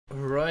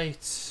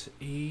Right.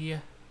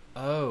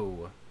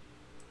 E-O.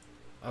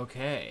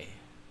 Okay.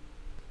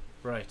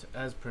 Right,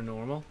 as per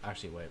normal.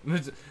 Actually,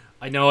 wait.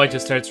 I know I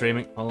just started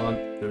streaming. Hold on.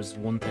 There's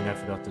one thing I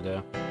forgot to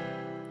do.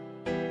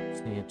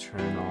 Just need to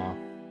turn off.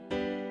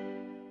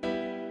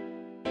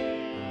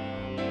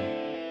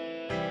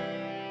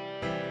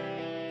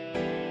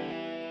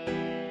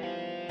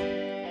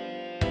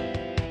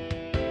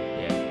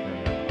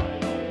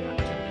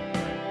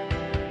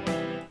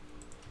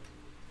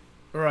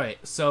 Right,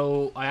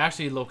 so I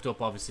actually looked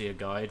up, obviously, a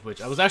guide,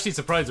 which I was actually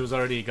surprised there was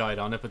already a guide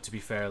on it, but to be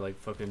fair, like,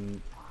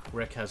 fucking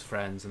Rick has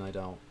friends and I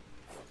don't.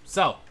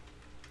 So,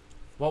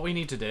 what we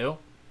need to do...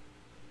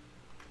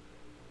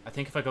 I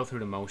think if I go through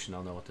the motion,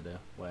 I'll know what to do.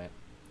 Wait.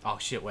 Oh,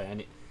 shit, wait, I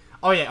need...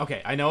 Oh, yeah,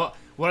 okay, I know.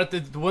 What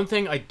the one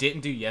thing I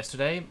didn't do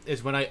yesterday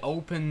is when I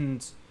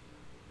opened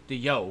the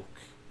yoke,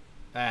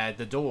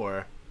 the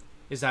door,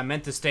 is I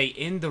meant to stay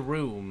in the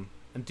room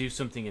and do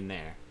something in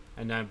there.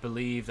 And I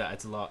believe that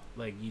it's a lot,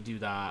 like, you do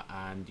that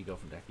and you go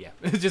from there. Yeah,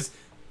 it's just,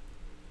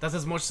 that's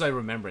as much as I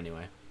remember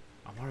anyway.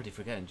 I'm already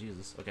forgetting,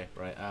 Jesus. Okay,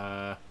 right,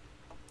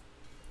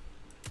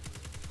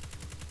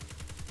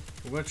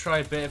 we're going to try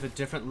a bit of a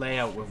different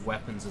layout with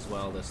weapons as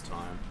well this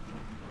time.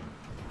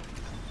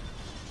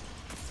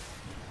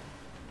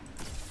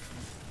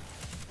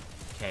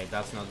 Okay,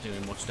 that's not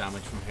doing much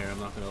damage from here, I'm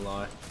not going to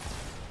lie.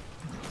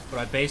 But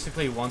I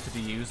basically wanted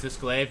to use this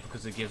glaive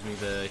because it gives me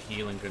the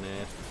healing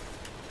grenade.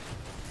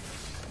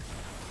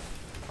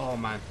 Oh,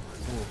 man.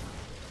 Ooh.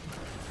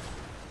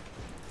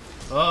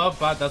 Oh,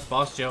 bad. That's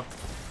boss, Joe.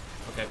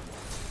 Okay.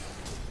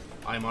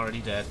 I'm already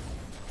dead.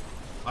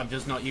 I'm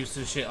just not used to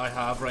the shit I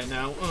have right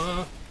now.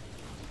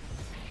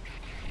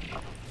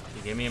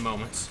 You give me a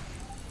moment.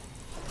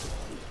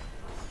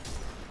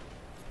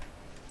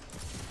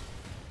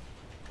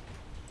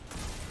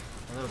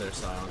 Hello there,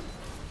 Silent.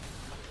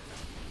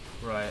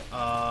 Right,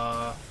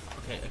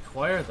 okay,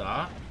 acquire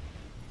that.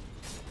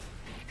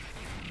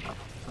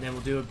 And then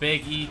we'll do a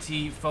big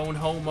E.T. phone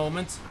home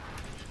moment.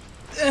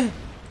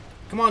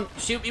 Come on,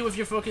 shoot me with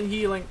your fucking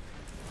healing.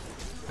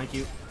 Thank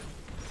you.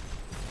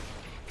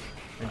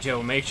 And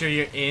Joe, make sure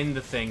you're in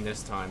the thing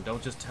this time.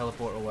 Don't just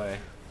teleport away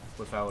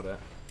without it.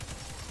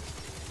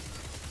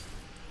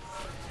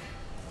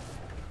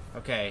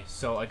 Okay,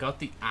 so I got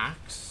the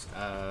axe.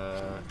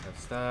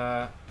 That's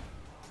that.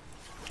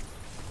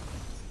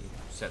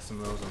 Set some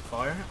of those on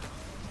fire.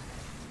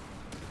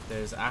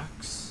 There's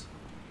axe.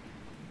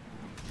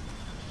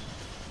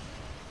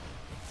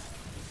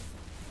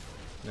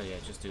 No, yeah,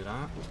 just do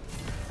that.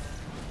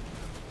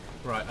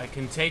 Right, I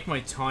can take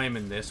my time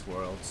in this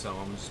world, so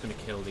I'm just gonna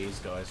kill these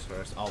guys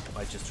first. Oh,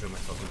 I just threw my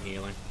fucking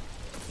healing.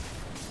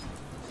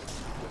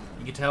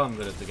 You can tell I'm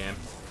good at the game.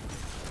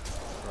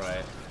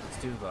 Right, let's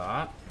do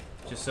that.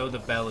 Just so the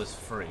bell is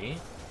free.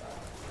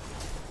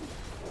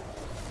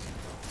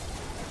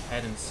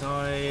 Head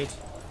inside.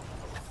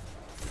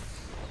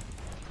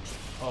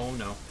 Oh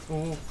no.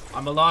 Ooh,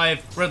 I'm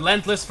alive!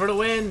 Relentless for the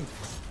win!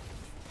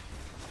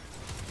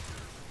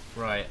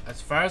 Right, as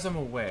far as I'm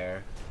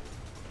aware,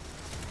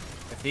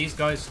 if these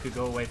guys could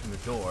go away from the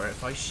door,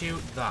 if I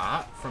shoot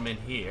that from in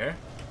here...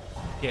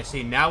 Yeah,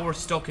 see, now we're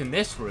stuck in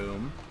this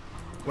room,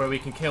 where we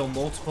can kill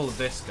multiple of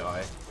this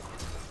guy.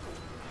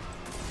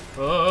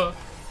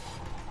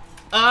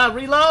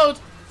 Reload!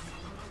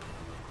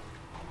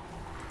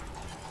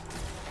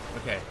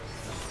 Okay.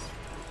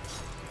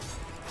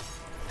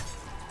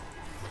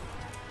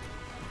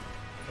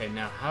 Okay,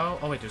 now how...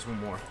 Oh wait, there's one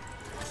more.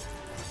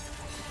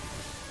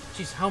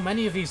 Jeez, how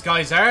many of these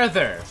guys are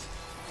there?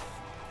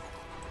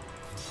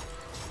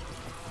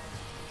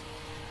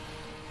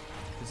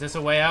 Is this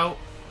a way out?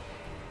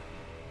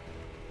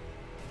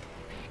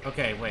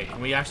 Okay, wait,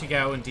 can we actually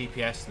get out in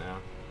DPS now?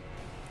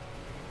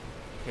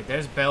 Okay,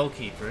 there's bell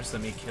keepers.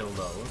 Let me kill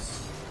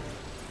those.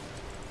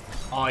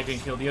 Oh, I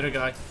didn't kill the other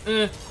guy.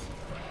 It's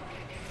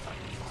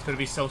gonna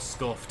be so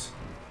scuffed.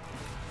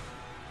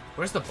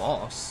 Where's the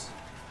boss?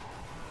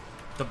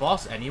 The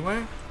boss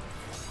anywhere?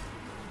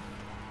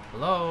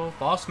 Hello,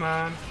 boss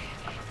man.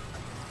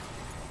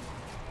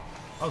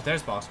 Oh,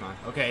 there's boss man.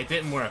 Okay, it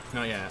didn't work.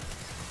 Not yet.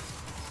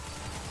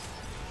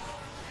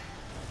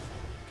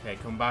 Okay,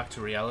 come back to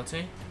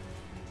reality.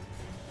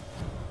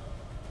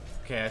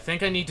 Okay, I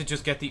think I need to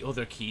just get the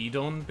other key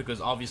done,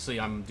 because obviously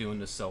I'm doing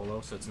this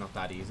solo, so it's not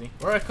that easy.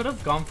 Or I could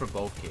have gone for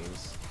both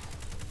keys.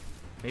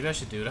 Maybe I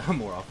should do that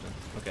more often.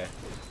 Okay.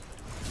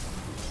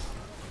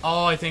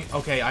 Oh, I think...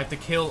 Okay, I have to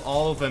kill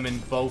all of them in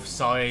both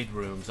side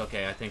rooms.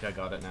 Okay, I think I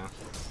got it now.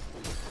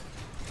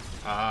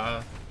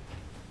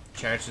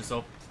 Charge this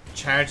up.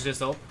 Charge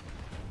this up.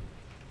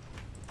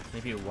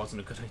 Maybe it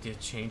wasn't a good idea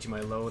changing my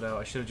loadout.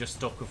 I should have just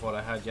stuck with what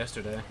I had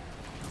yesterday.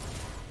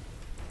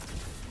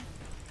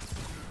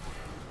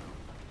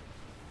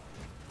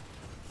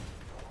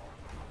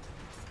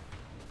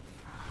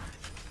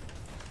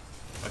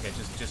 Okay,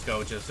 just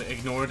go. Just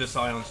ignore the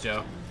silence,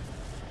 Joe.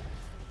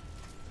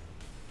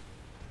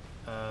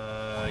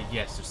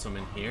 Yes, there's some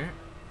in here.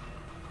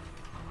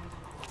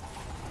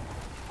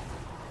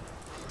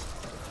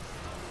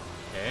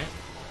 Okay.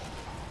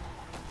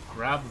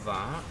 Grab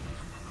that.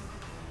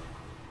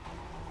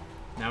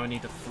 Now now I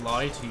need to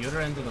fly to the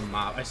other end of the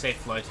map. I say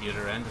fly to the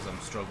other end as I'm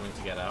struggling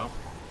to get out.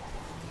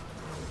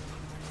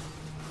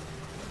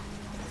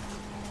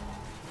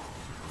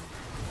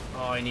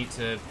 Oh, I need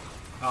to...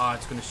 Oh,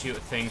 it's gonna shoot a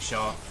thing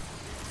shot.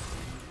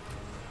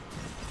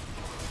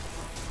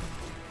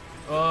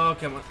 Oh,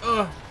 come on.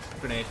 Oh,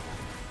 grenade.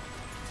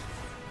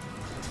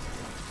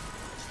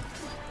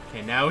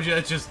 Okay, now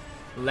just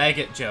leg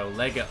it, Joe.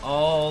 Leg it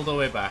all the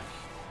way back.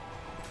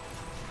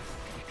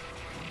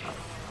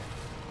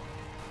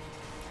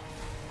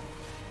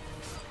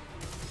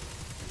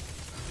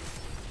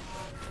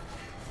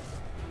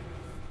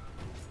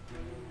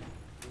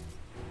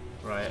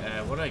 Right,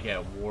 what do I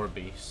get? War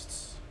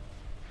Beasts.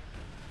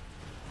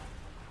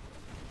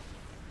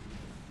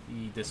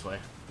 This way.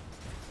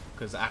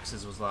 Because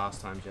Axes was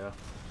last time, Joe.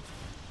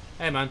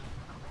 Hey, man.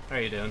 How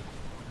are you doing?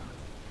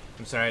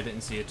 I'm sorry I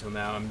didn't see it till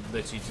now. I'm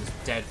literally just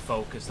dead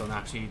focused on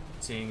actually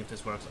seeing if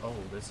this works. Oh,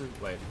 this is...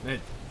 Wait.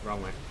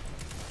 Wrong way.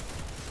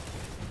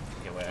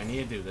 Okay, wait. I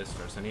need to do this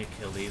first. I need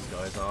to kill these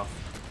guys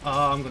off.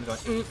 Oh, I'm gonna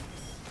die.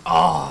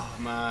 Oh,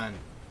 man.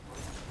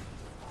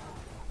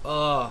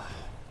 Oh.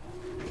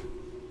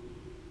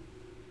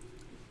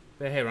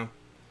 But hey, Ron.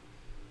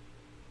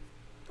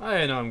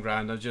 I know I'm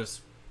grand.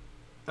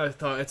 I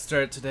thought I'd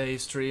start today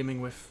streaming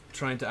with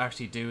trying to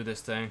actually do this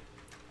thing.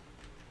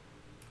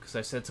 Because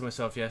I said to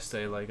myself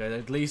yesterday, like, I'd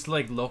at least,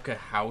 like, look at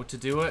how to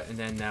do it, and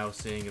then now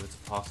seeing if it's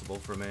possible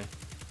for me.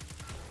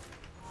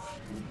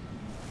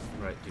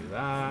 Right, do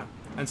that.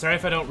 And sorry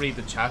if I don't read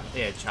the chat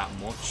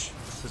much.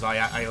 Because I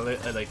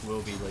like,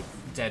 will be, like,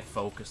 dead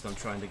focused on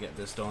trying to get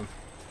this done.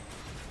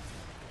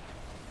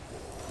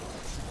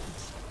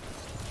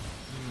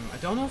 I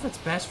don't know if it's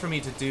best for me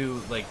to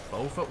do, like,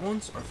 both at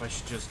once, or if I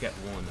should just get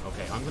one.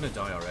 Okay, I'm gonna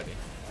die already.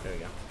 There we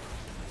go.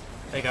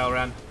 There you go,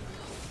 Ren.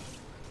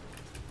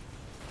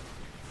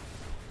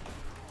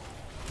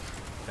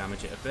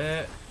 Damage it a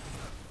bit.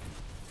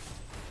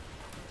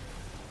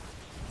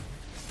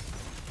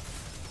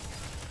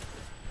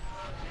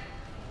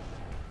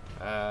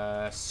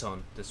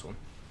 Sun, this one.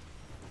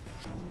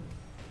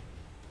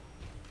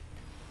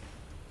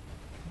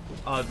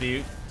 Oh,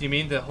 do you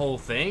mean the whole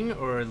thing,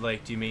 or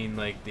like do you mean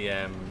like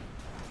the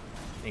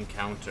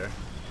encounter?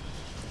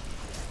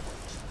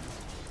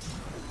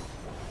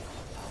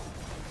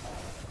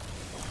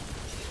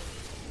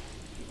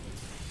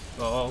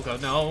 Oh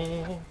god,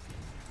 no!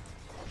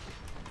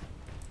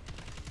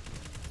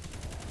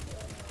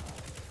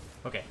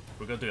 Okay,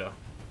 we're good to go.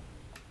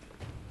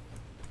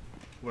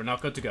 We're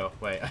not good to go.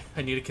 Wait,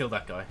 I need to kill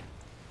that guy.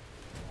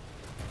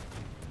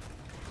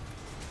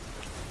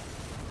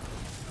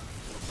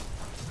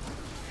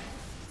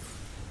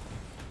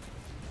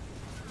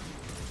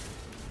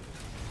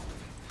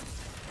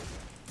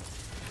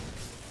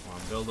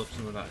 Build up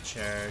some of that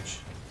charge.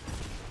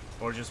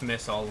 Or just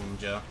miss all of them,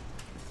 Joe.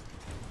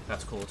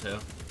 That's cool too.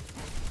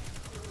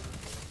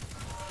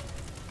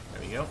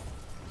 There we go.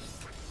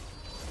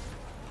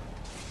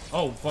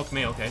 Oh, fuck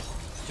me, okay.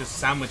 Just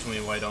sandwich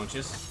me, why don't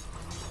you?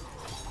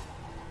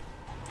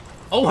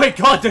 Oh my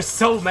god, there's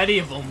so many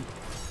of them!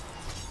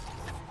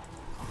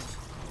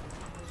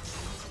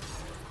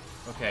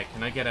 Okay,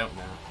 can I get out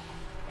now?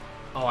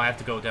 Oh, I have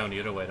to go down the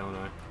other way, don't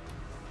I?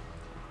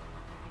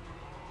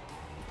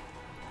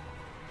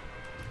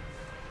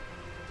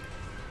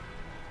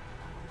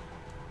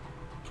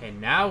 Okay,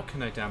 now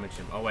can I damage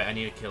him? Oh wait, I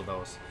need to kill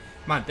those.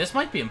 Man, this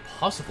might be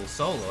impossible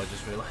solo, I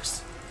just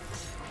realized.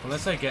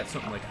 Unless I get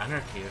something like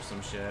Anarchy or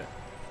some shit.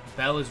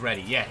 Bell is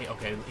ready. Yeah,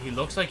 okay, he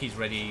looks like he's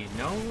ready.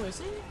 No, is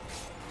he?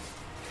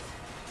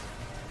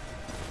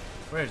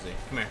 Where is he?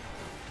 Come here.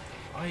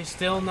 Oh, he's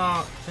still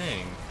not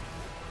thing.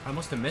 I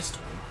must have missed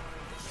one.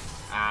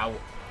 Ow.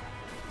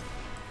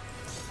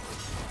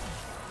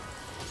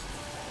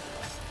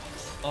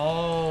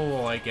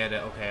 Oh, I get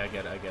it. Okay, I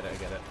get it.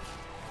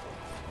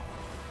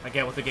 I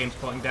get what the game's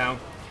putting down.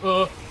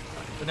 But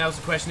now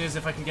the question is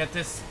if I can get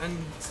this and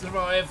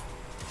survive.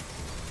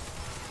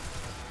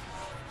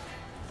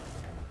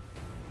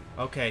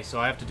 Okay, so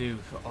I have to do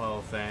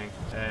all thing.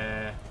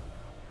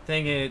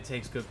 It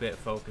takes a good bit of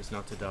focus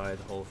not to die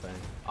the whole thing.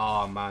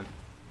 Oh man.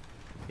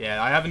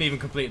 Yeah, I haven't even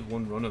completed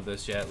one run of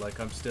this yet. Like,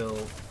 I'm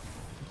still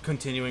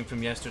continuing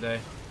from yesterday.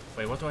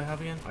 Wait, what do I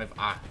have again? I have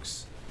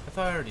Axe. I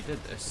thought I already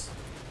did this.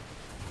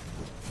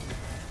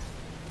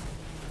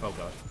 Oh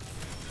god.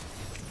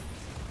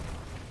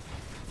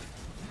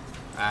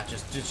 Ah,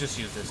 just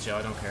use this, Joe.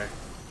 I don't care.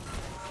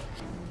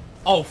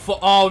 Oh,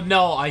 oh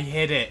no! I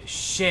hit it.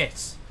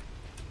 Shit.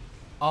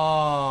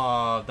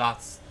 Oh,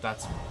 that's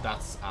ass.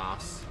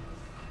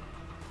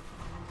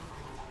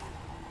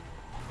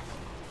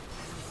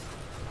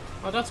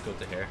 Oh, that's good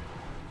to hear.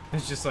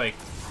 It's just like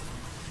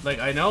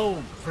I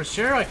know for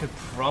sure I could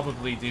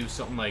probably do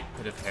something like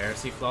Pit of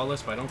Heresy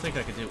flawless, but I don't think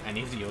I could do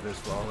any of the others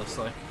flawless.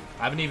 Like,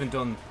 I haven't even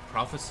done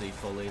Prophecy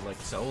fully, like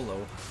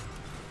solo.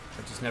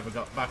 I just never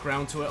got back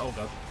around to it. Oh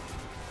god.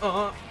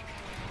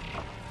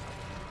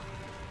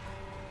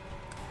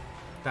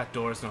 That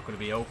door's not going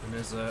to be open,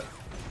 is it?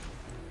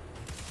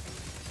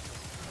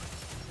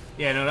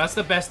 Yeah, no, that's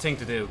the best thing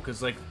to do,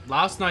 because, like,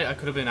 last night I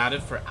could have been at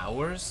it for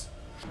hours,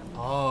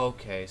 Oh,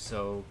 okay,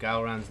 so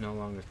Galran's no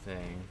longer a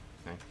thing.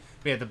 Okay.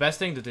 But yeah, the best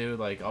thing to do,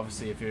 like,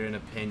 obviously if you're in a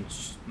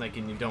pinch, like,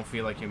 and you don't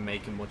feel like you're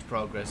making much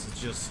progress, is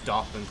just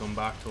stop and come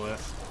back to it.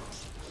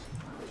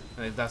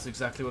 And that's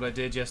exactly what I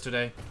did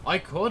yesterday. I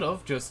could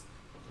have just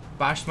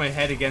bashed my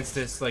head against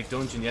this, like,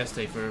 dungeon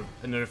yesterday for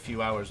another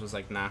few hours. Was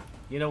like, nah,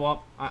 you know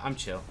what? I'm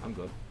chill. I'm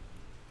good.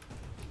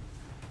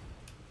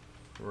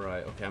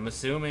 Right, okay, I'm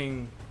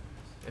assuming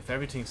if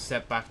everything's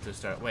set back to the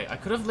start. Wait, I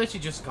could have literally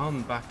just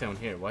gone back down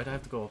here. Why'd I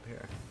have to go up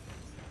here?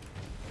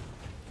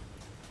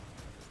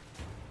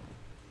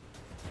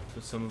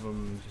 But some of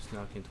them just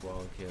knock into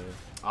wall and kill you.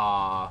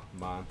 Ah,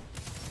 man.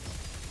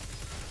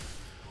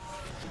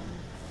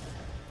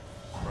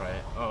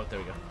 Right. Oh, there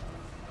we go.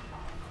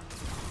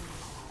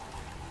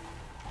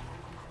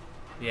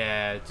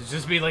 Yeah, to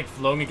just be like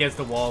flung against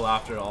the wall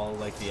after all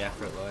like the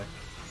effort, like.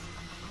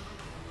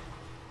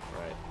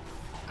 Right.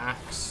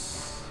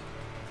 Axe.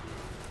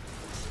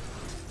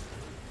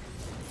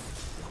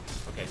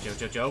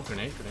 Okay, Joe,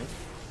 grenade.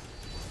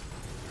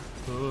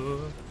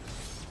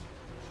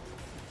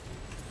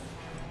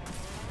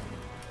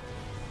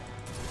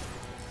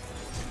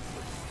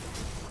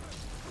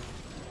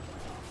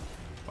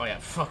 Oh yeah,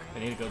 fuck, I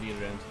need to go the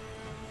other end.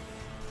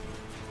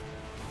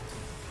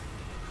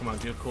 Come on,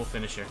 do a cool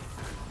finisher.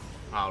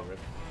 I'll rip.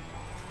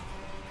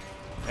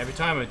 Every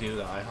time I do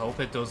that, I hope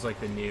it does like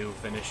the new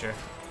finisher.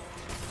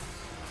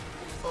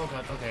 Oh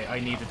god, okay, I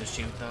needed to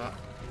shoot that.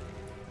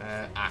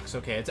 Axe,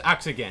 okay, it's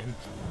axe again.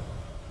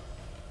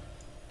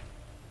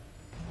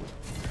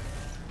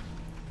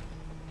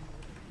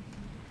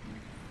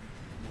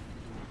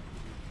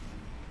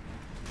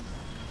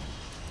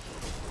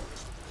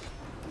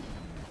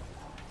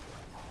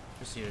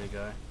 Just here the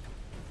guy.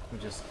 Let me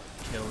just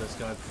kill this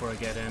guy before I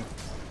get in.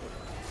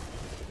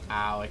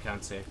 Ow, I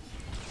can't see.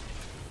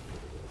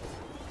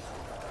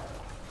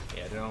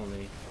 Yeah, they're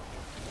only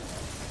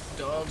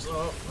dogs.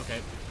 Oh, okay.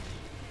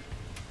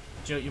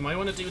 Joe, you might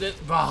want to do this.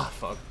 Ah,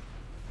 fuck.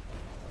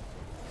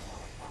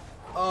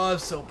 Oh, I'm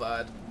so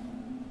bad.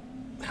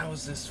 How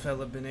has this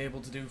fella been able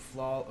to do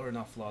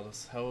not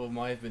flawless? How have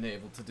I been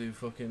able to do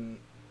fucking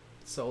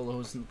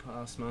solos in the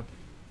past, man?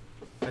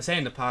 I say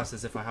in the past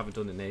as if I haven't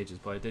done it in ages,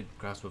 but I did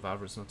Grasp of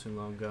Avarice not too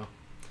long ago.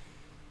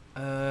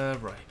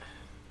 Right.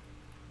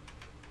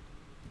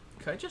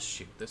 Can I just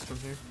shoot this from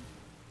here?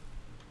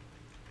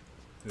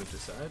 Move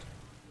this side.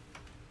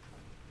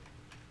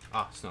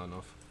 Ah, it's not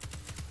enough.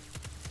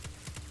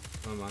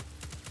 Come on.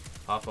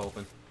 Half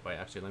open. Wait,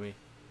 actually, let me...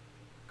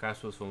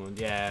 Grasp was one.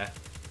 Yeah.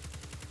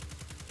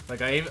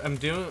 Like, I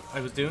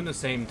was doing the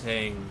same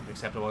thing,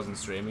 except I wasn't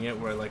streaming it,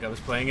 where, like, I was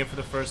playing it for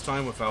the first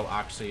time without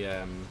actually,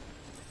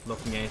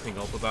 looking anything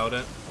up about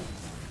it.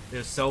 It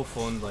was so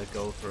fun, like,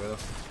 go through.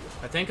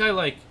 I think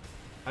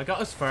I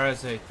got as far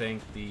as, I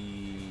think,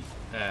 the,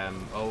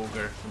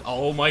 ogre.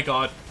 Oh my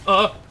god!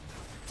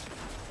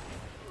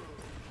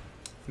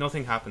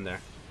 Nothing happened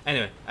there.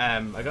 Anyway,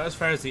 I got as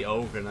far as the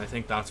ogre, and I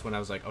think that's when I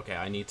was like, okay,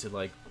 I need to,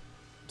 like,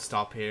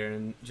 stop here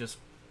and just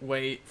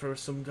wait for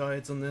some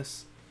guides on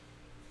this.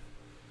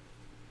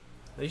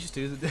 They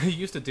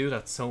used to do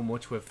that so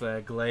much with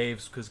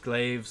glaives, because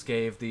glaives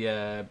gave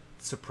the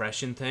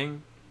suppression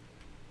thing,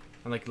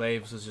 and like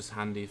glaives was just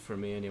handy for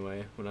me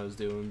anyway when I was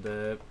doing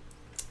the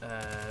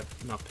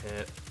not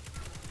pit,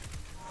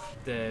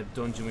 the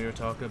dungeon we were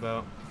talking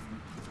about.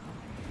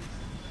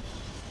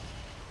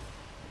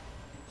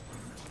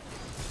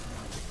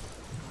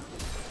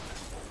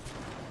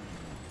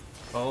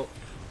 Oh,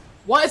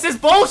 what is this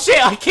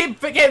bullshit? I keep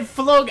getting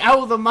flung out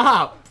of the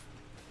map.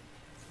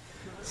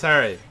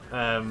 Sorry.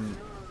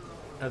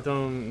 I've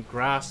done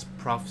Grasp,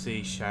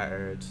 Prophecy,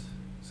 Shattered.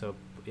 So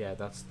yeah,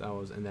 that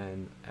was, and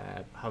then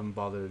haven't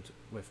bothered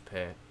with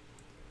Pit.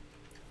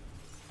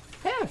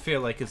 Pit I feel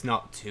like it's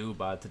not too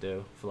bad to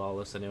do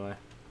flawless anyway.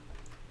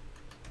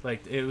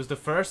 Like it was the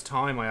first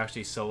time I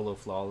actually solo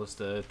flawless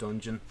the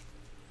dungeon,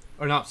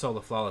 or not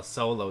solo flawless,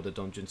 solo the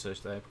dungeon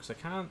such that because I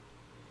can't.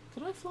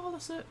 Did I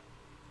flawless it?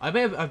 I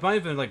might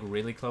have been like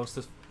really close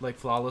to like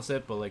flawless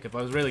it, but like if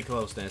I was really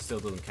close, then it still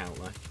doesn't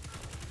count. Like.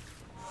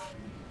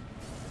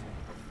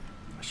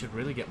 I should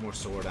really get more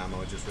sword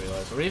ammo, I just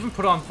realized. Or even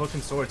put on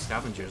fucking sword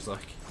scavengers,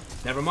 like.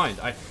 Never mind.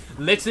 I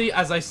literally,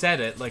 as I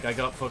said it, like I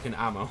got fucking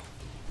ammo.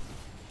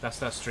 That's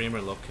that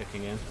streamer look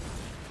kicking in.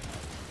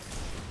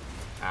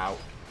 Ow.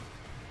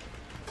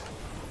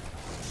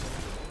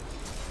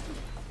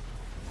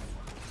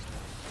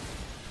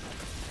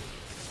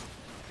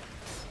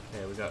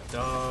 Okay, we got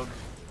dog.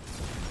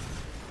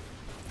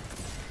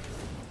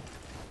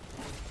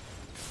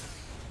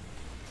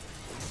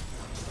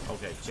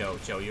 Okay, Joe,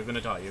 you're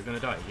gonna die, you're gonna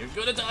die, you're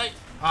gonna die!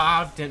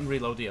 Ah, didn't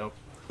reload the oak.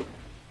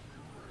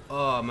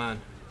 Oh, man.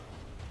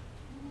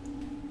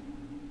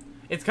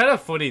 It's kind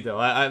of funny, though,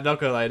 I'm not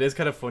gonna lie, it is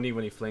kind of funny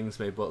when he flings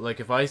me, but, like,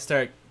 if I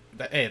start...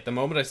 Hey, the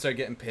moment I start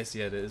getting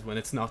pissy at it is when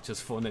it's not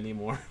just fun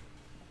anymore.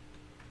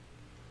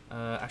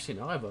 Actually,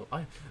 no, I will.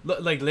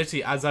 Like,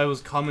 literally, as I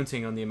was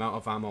commenting on the amount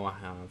of ammo I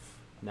have,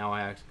 now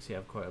I actually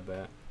have quite a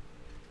bit.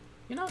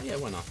 You know, yeah,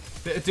 why not?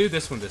 Do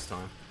this one this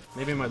time.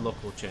 Maybe my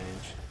luck will change.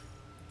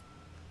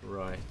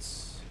 Right.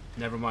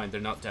 Never mind, they're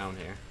not down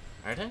here.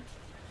 Are they?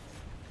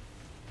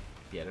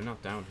 Yeah, they're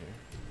not down here.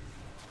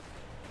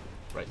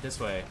 Right, this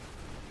way.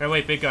 Here,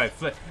 wait, big guy.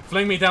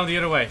 Fling me down the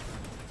other way.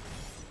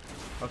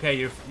 Okay,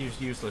 you're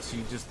useless.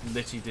 You just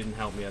literally didn't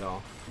help me at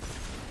all.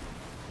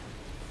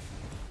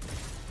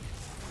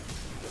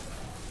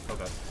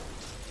 Okay.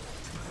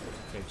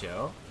 Okay,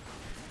 Joe.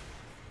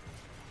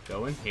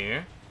 Go in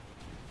here.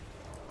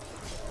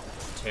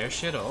 Tear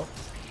shit up.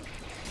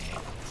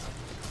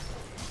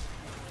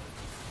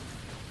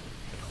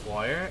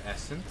 Acquire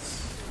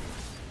essence.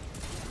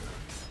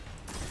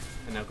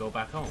 And now go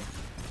back home.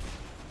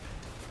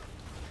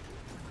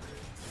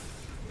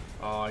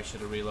 Oh, I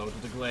should have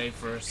reloaded the glaive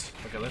first.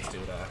 Okay, let's do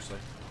that actually.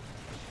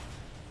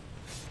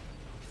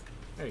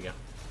 There you go.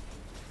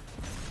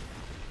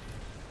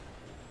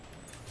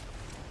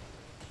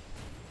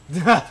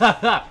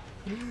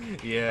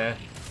 Yeah.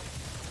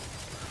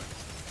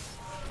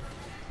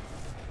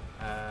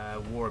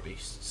 War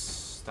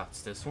beasts.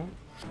 That's this one.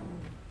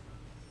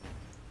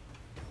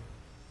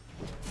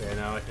 Yeah,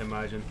 now I can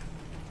imagine.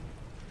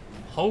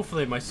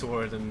 Hopefully my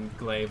sword and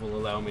glaive will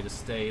allow me to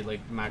stay like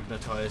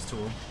magnetized to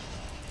him.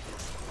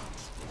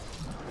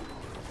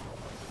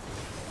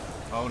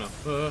 Oh no.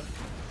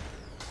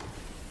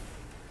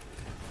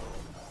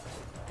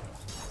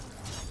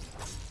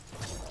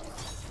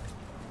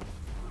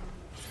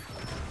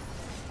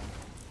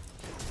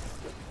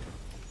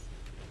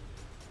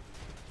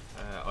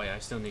 Oh yeah, I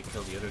still need to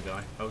kill the other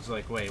guy. I was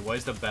like, wait, why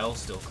is the bell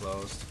still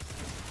closed?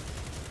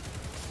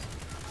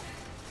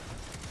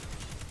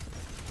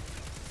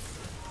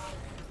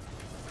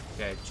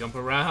 Okay, jump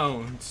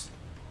around.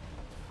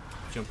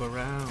 Jump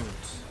around.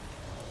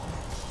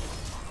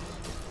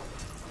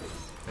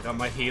 I got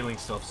my healing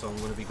stuff, so I'm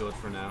gonna be good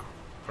for now.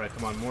 Alright,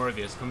 come on, more of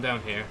yous. Come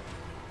down here.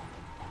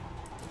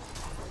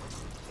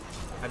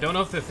 I don't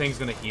know if the thing's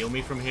gonna heal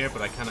me from here,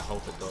 but I kinda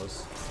hope it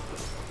does.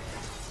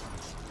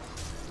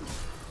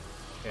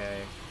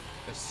 Okay.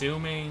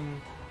 Assuming...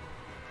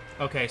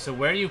 Okay, so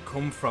where you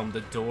come from,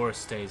 the door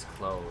stays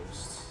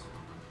closed.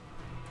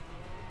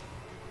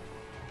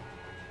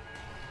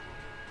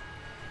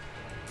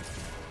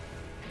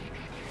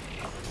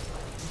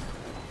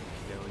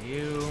 Kill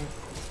you.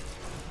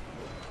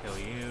 Kill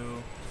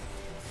you.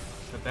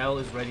 The bell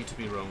is ready to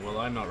be rung. Well,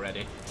 I'm not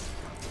ready.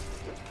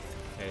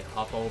 Okay,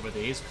 hop over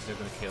these because they're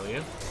going to kill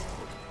you.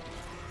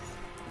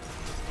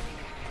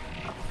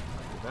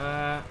 Do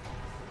that.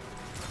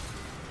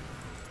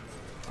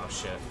 Oh,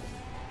 shit.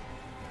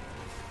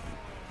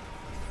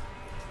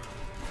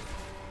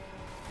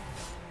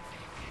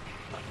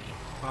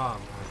 Oh,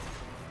 man.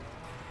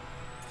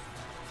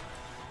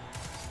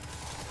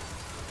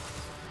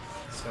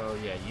 So,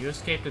 yeah, you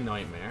escaped a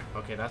nightmare.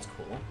 Okay, that's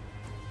cool.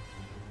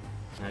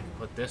 And I can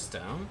put this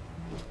down.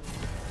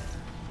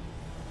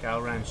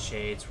 Galran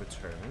Shades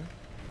return.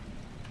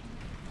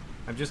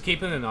 I'm just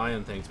keeping an eye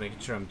on things, making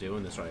sure I'm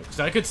doing this right. Because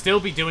I could still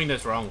be doing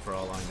this wrong for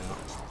all I know.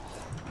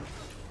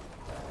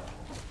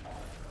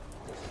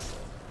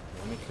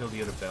 Let me kill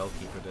the other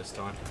Bellkeeper this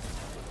time.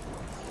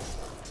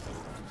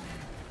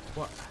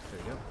 What? There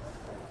you go.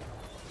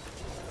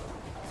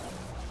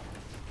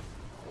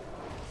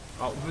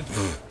 Oh,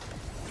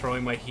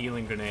 throwing my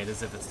healing grenade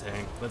as if it's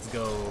tank. Let's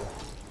go.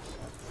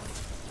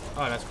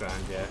 Oh, that's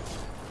grand, yeah.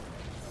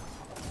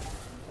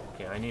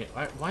 Okay, I need...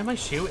 Why am I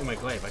shooting my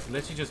glaive? I can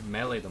literally just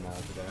melee them all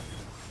to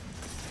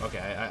death. Okay,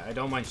 I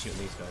don't mind shooting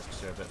these guys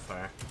because they're a bit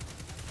far.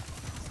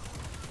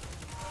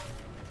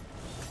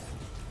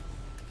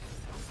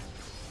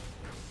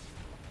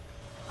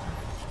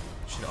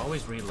 Should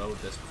always reload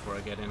this before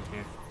I get in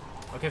here.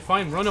 Okay,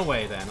 fine, run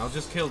away then. I'll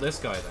just kill this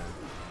guy then.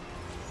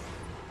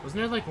 Wasn't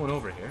there like one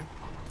over here?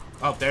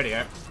 Oh, there they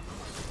are.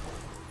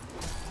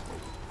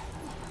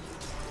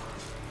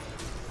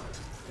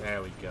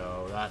 There we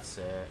go, that's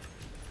it.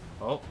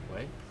 Oh,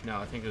 wait. No,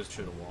 I think it was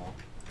through the wall.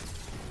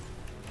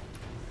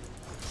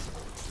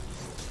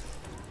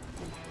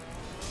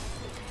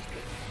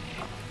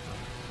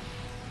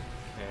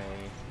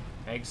 Okay.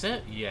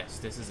 Exit? Yes,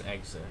 this is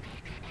exit.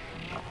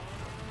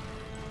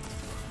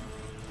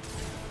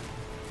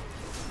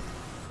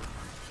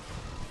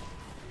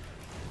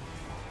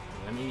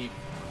 Let me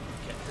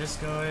get this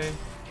guy.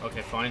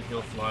 Okay, fine,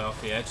 he'll fly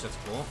off the edge, that's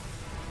cool.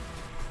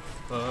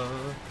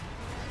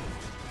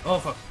 Oh,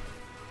 fuck.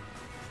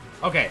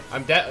 Okay,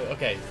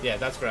 okay, yeah,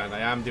 that's grand. I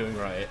am doing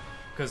right.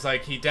 Because,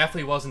 like, he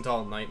definitely wasn't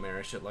all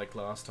nightmare shit like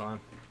last time.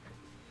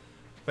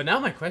 But now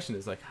my question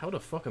is, like, how the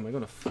fuck am I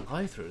going to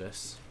fly through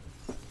this?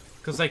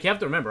 Because, like, you have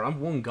to remember, I'm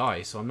one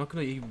guy, so I'm not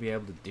going to even be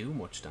able to do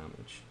much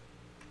damage.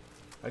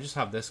 I just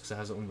have this because it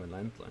has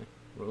unrelenting.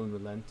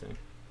 Unrelenting.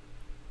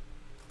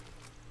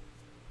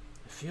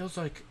 It feels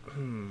like...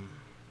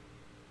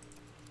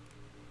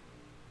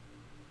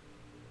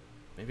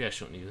 Maybe I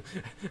shouldn't use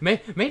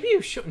it. Maybe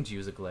you shouldn't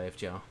use a glaive,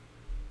 Joe.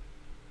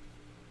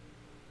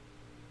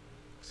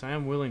 So I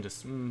am willing to...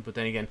 but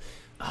then again...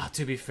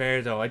 to be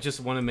fair, though, I just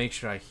want to make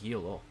sure I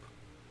heal up.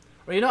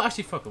 Or, you know,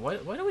 actually, fuck it. Why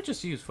don't we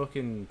just use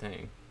fucking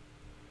thing?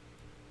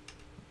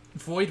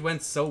 Void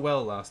went so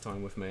well last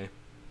time with me.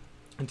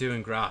 And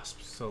doing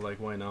grasps, so, like,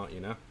 why not,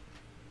 you know?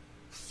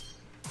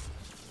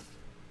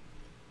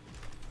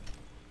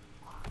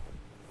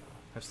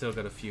 I've still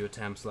got a few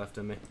attempts left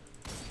in me.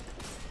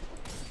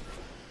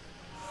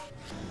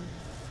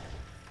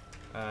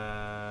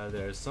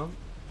 There's some.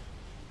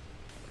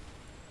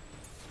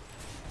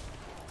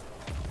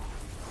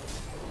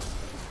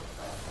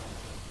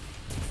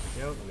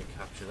 Yo, let me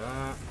capture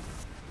that.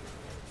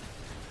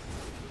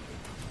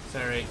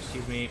 Sorry,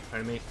 excuse me,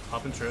 pardon me,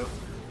 hopping through.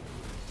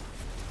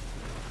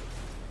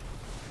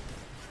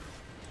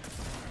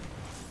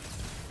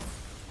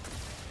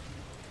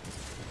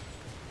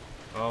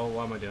 Oh,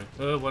 what am I doing?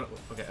 Oh, what?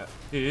 Okay.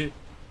 Okay,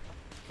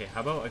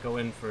 how about I go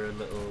in for a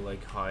little,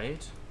 like,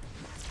 hide?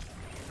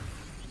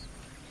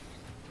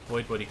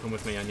 Void buddy, come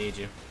with me. I need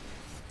you.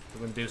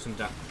 We're gonna do some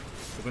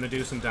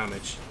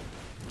damage.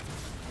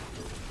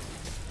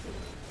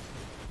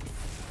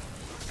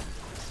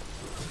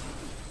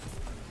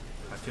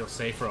 I feel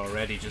safer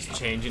already, just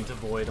changing to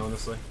void,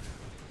 honestly.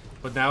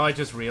 But now I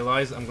just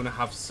realize I'm gonna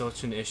have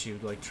such an issue,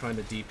 like, trying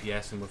to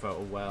DPS him without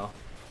a well.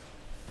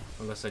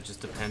 Unless I just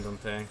depend on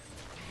thing.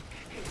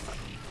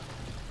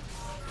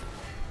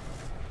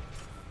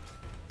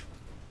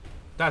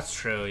 That's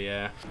true,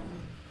 yeah.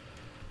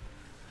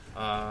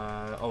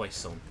 Oh wait,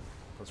 sun.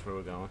 That's where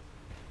we're going.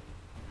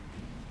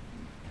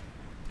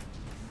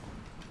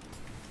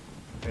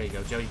 There you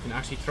go, Joe. You can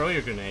actually throw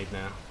your grenade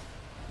now.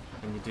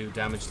 And you do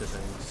damage to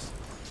things.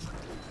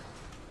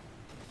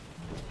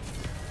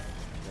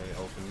 Okay,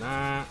 open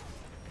that.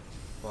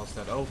 Whilst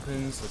that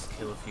opens, let's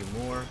kill a few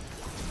more.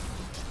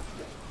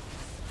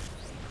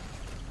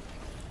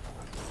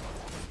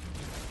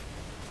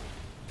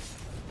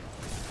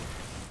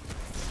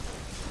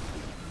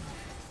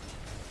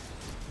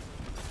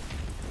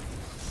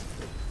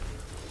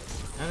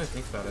 Now that I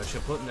think about it, I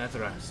should put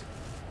Netherrax.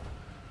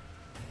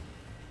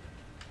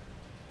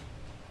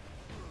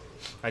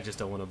 I just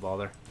don't want to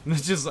bother.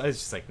 It's just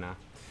like, nah.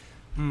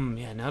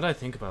 Yeah, now that I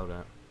think about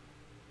it,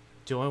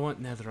 do I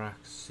want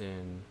Netherrax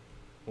in,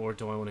 or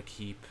do I want to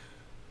keep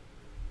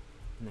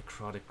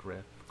Necrotic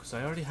Grip? Because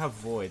I already have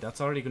Void.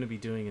 That's already going to be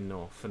doing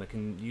enough, and I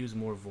can use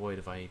more Void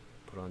if I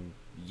put on.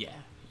 Yeah.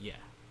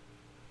 Yes.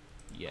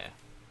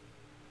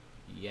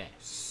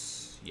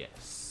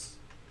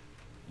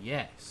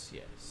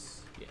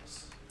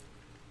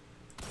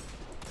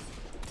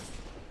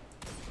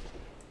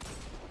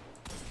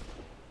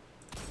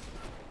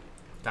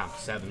 Damn,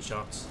 7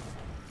 shots.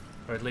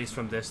 Or at least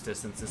from this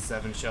distance, it's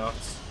 7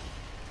 shots.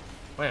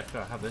 Wait, I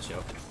forgot I have this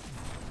shot.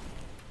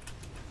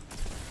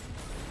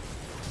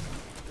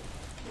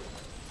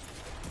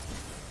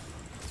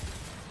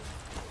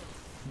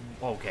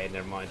 Okay,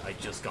 never mind. I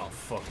just got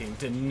fucking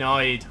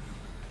denied.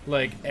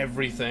 Like,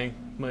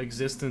 everything. My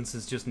existence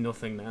is just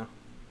nothing now.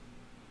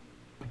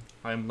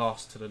 I'm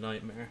lost to the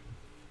nightmare.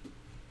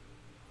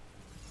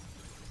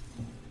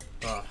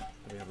 Ah,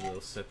 let me have a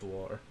little sip of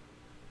water.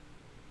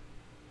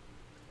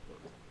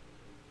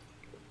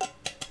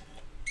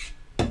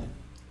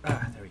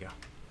 Ah, there we go.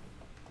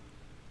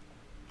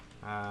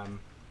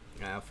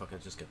 Yeah, fuck, I'll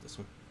just get this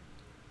one.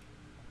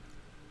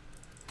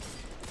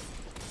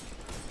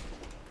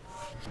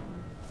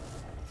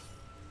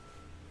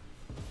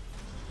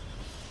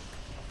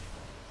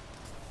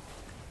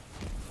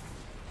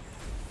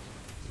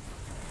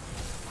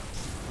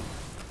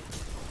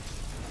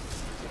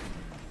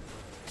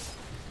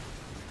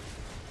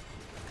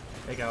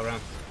 Hey, go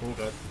around. Oh,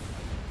 good.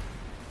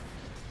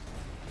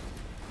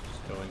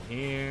 Just go in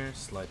here,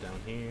 slide down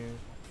here.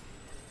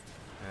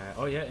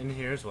 Oh yeah, in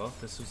here as well.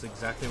 This was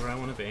exactly where I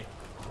want to be.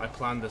 I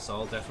planned this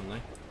all,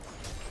 definitely.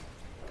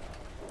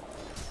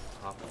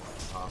 Pop,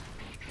 pop,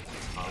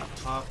 pop,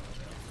 pop,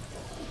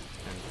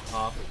 and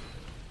pop.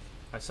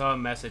 I saw a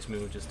message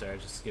move just there.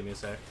 Just give me a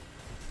sec.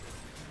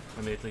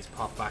 Let me at least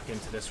pop back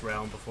into this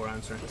realm before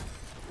answering.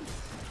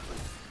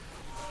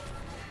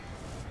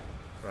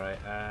 Right,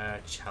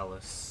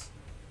 Chalice.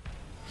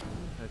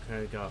 I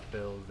kind of got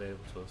build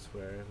available to us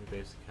where we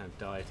basically can't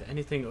die to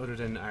anything other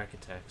than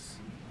architects.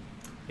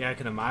 Yeah, I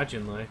can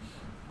imagine, like,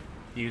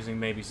 using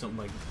maybe something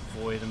like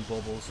Void and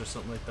Bubbles or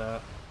something like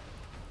that.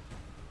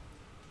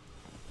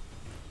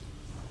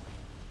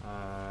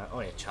 Oh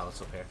yeah,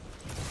 Chalice up here.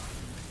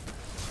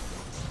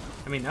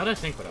 I mean, now that I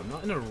think about it, I'm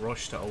not in a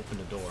rush to open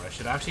the door. I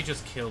should actually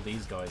just kill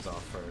these guys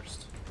off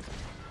first.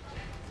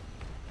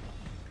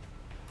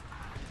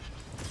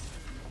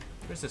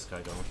 Where's this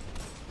guy going?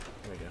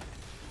 There we go.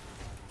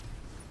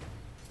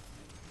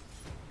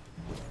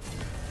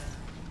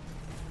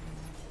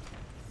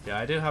 Yeah,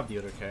 I do have the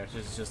other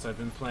characters, it's just I've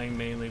been playing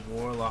mainly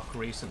Warlock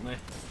recently.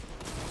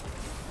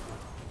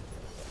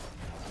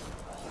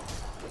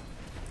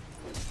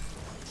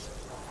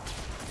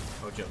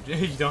 Oh, Joe.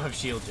 You don't have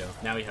shield, Joe.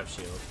 Now you have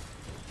shield.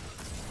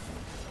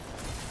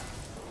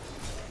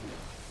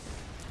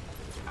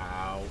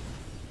 Ow.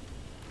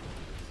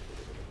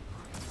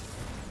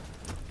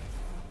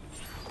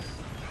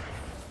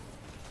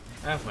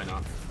 Why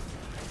not?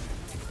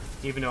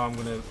 Even though I'm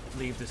gonna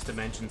leave this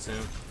dimension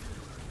soon.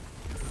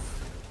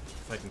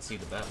 If I can see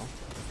the bell.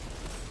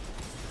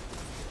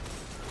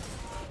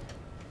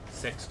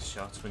 6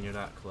 shots when you're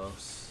that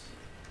close.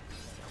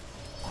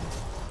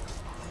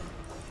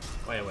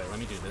 Wait, let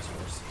me do this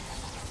first.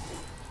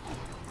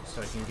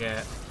 So I can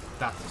get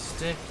that to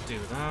stick, do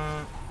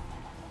that.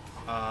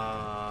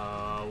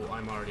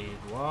 I'm already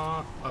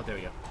what? Oh, there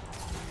we go.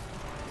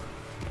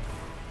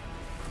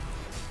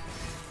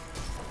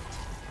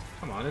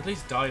 Come on, at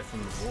least die from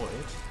the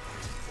void.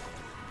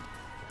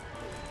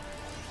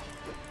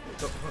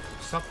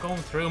 Stop going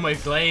through my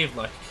glaive,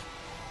 like.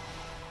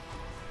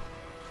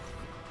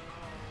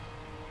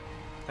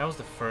 That was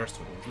the first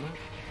one, wasn't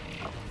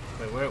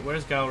it? Wait,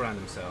 where's Galran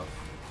himself?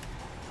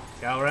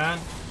 Galran?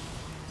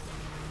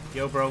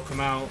 Yo, bro, come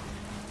out.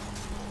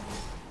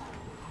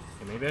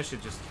 Okay, maybe I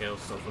should just kill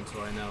stuff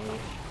until I know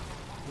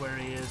where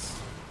he is.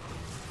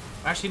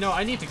 Actually, no,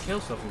 I need to kill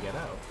stuff and get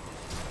out.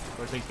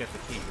 Or at least get the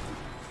key.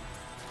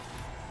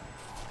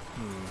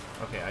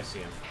 Okay, I see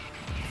him.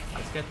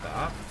 Let's get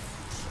that.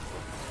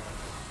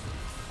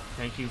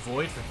 Thank you,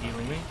 Void, for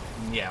healing me.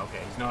 Yeah, okay,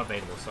 he's not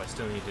available, so I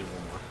still need to do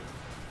one more.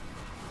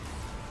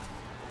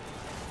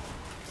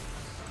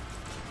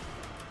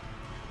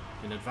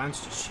 In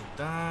advance, just shoot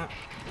that.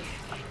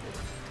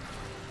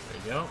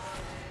 There you go.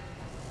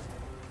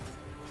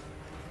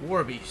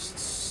 War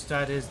beasts.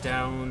 That is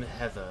down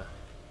Heather.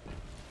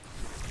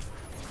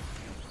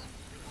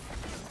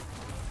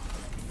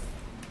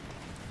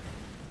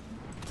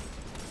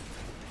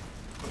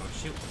 Come on,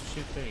 shoot.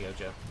 Shoot. There you go,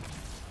 Joe.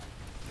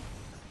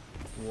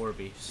 War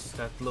beasts.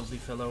 That lovely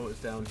fellow is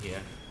down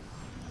here.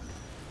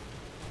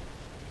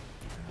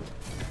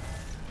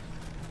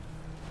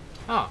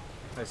 Ah,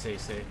 I see.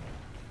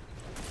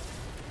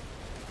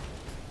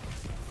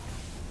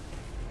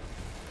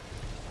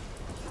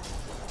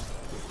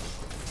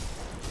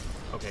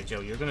 Okay,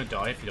 Joe, you're gonna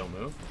die if you don't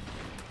move.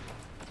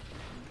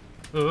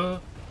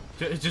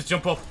 Just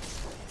jump up.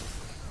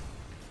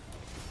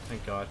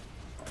 Thank God.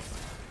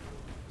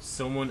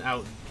 Someone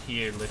out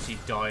here literally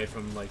died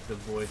from, like, the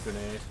void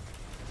grenade.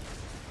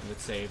 And it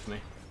saved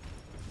me.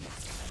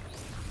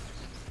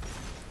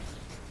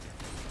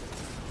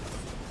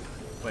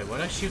 Wait,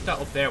 why'd I shoot that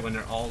up there when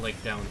they're all,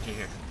 like, down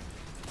here?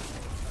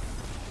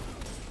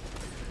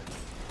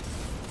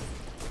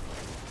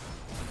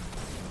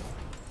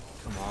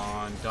 Come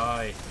on,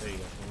 die. There you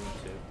go. 1,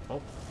 2.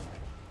 Oh.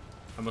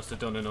 I must have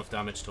done enough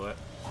damage to it.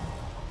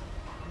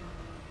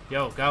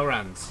 Yo,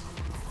 Galrans.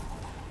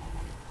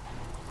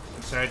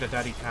 I'm sorry that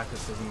Daddy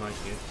Cactus doesn't like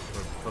you.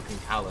 Or fucking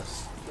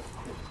Callus.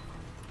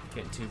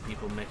 Getting two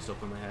people mixed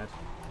up in my head.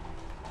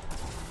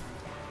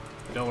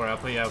 But don't worry, I'll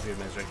put you out of your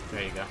misery.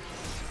 There you go.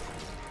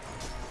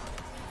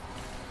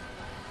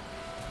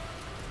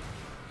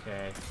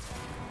 Okay.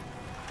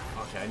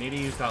 Okay, I need to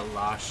use that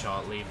last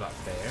shot, leave that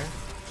there.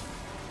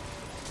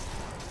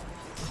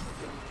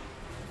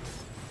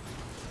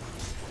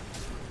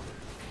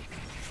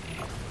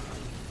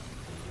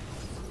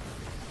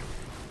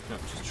 No,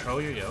 just throw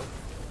your yoke.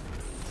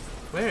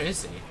 Where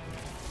is he?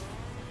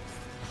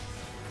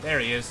 There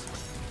he is.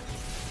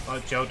 Oh,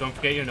 Joe, don't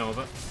forget your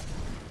Nova.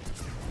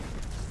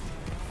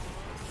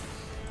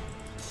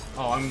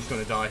 Oh, I'm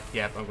gonna die.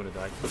 Yep, I'm gonna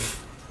die.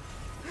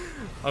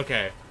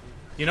 Okay.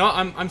 You know,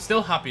 I'm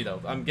still happy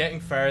though. I'm getting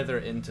further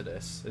into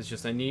this. It's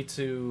just I need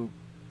to...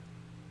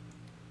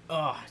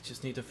 I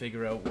just need to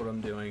figure out what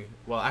I'm doing.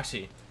 Well,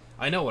 actually,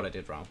 I know what I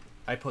did wrong.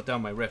 I put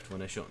down my rift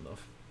when I shouldn't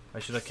have. I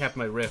should have kept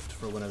my rift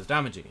for when I was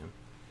damaging him.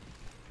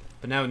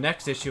 But now,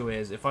 next issue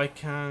is, if I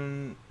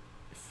can...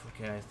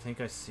 okay, I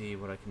think I see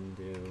what I can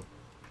do.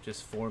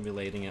 Just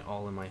formulating it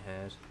all in my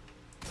head.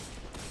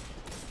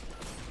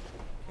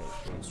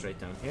 Okay, going straight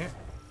down here.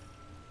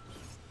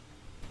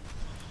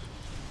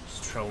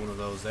 Just throw one of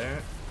those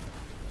there.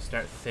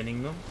 Start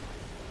thinning them.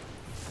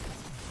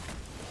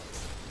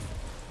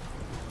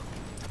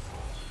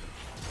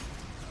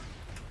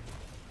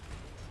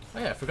 Oh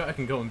yeah, I forgot I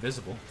can go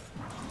invisible.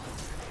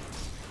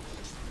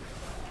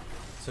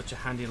 Such a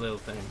handy little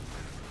thing.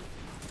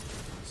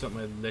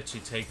 Something I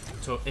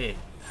literally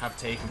have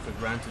taken for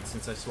granted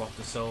since I swapped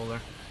the solar.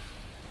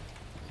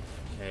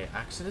 Okay,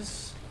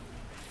 axes.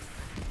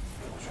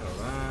 Throw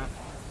that.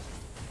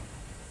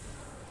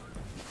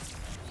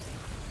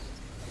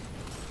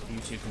 You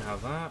two can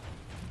have that.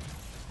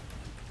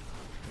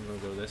 I'm gonna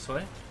go this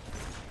way.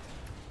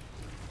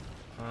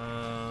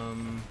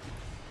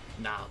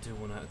 Nah, I'll do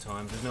one at a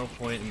time. There's no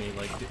point in me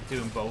like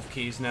doing both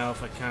keys now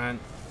if I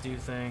can't do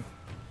thing.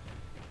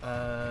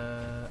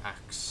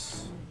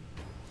 Axe.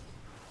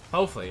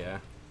 Hopefully, yeah.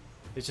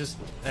 It's just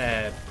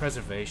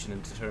preservation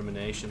and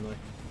determination, like.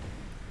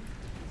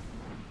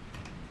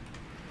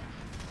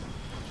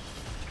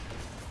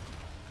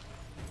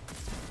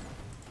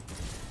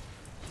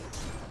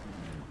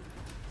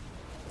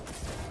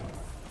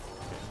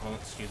 Oh,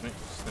 excuse me.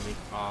 Just let me.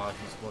 Ah,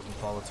 he wasn't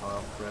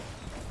volatile. Rip.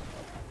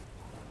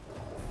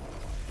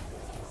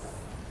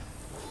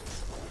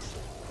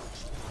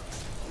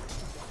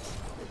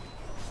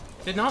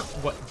 Did not.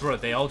 What, bro?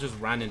 They all just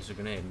ran into a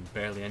grenade and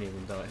barely any of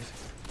them died.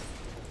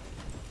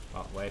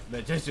 Oh wait,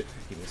 just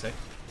give me a sec.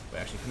 Wait,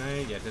 actually, can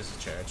I? Yeah, this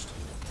is charged.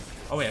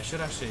 Oh wait, I should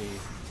actually.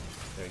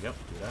 There you go.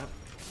 Do that.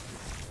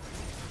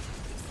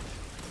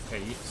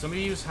 Okay, some of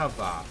you have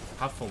that.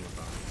 Have fun with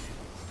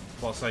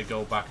that. Whilst I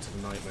go back to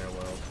the nightmare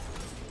world.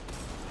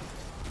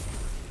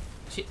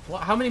 Shit,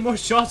 what? How many more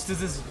shots does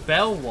this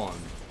bell want?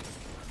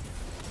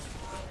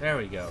 There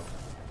we go.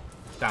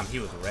 Damn, he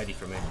was ready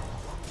for me.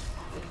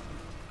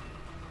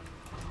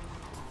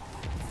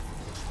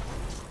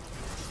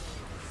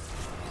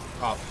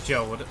 Oh,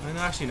 Joe, what?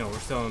 Actually, no, we're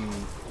still on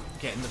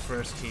getting the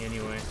first key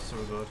anyway, so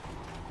we're good.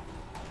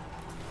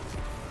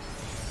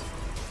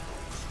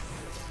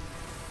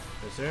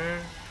 Is there?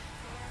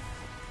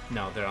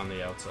 No, they're on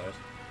the outside.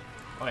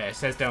 Oh yeah, it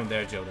says down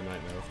there, Joe, the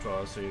Nightmare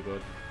Withdrawal, so you're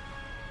good.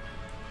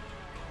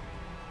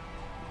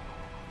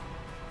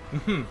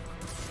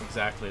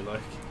 Exactly, like.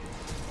 Okay,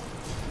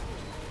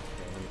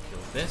 let me kill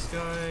this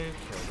guy,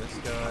 kill this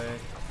guy.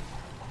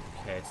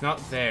 Okay, it's not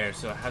there,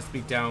 so it has to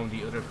be down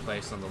the other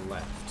place on the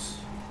left.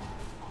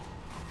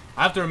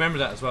 I have to remember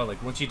that as well,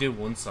 like, once you do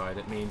one side,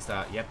 it means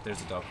that, yep,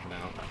 there's a dog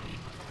now.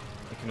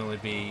 It can only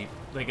be,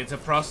 like, it's a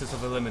process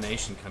of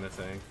elimination kind of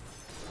thing.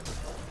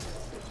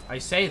 I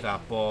say that,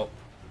 but...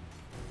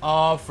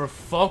 Oh, for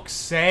fuck's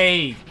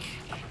sake!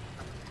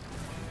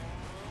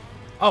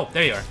 Oh,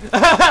 there you are.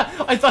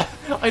 I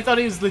thought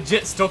he was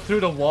legit stuck through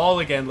the wall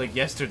again, like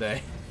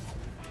yesterday.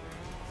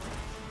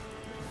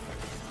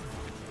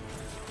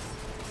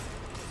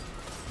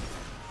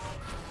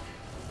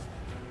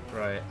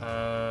 Right,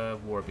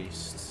 War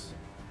Beast.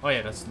 Oh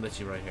yeah, that's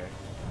literally right here.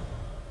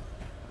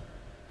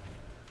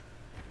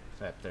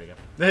 Yep, there you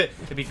go.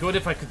 It'd be good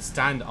if I could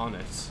stand on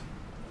it.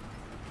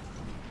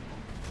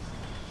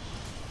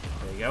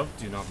 There you go.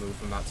 Do not move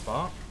from that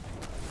spot.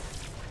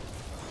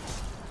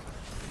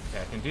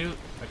 Okay, I can do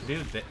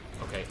this.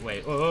 Okay,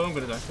 wait. Oh, I'm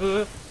gonna die.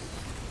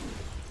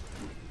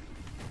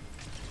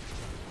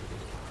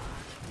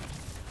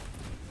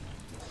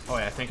 Oh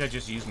yeah, I think I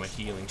just used my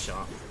healing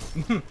shot.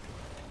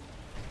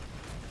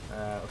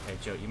 Okay,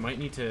 Joe, you might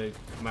need to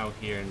come out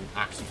here and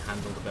actually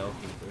handle the Bell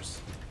Keepers.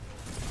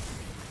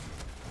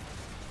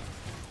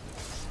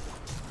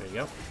 There you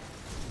go.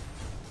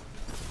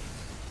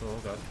 Oh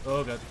god.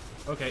 Oh god.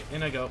 Okay,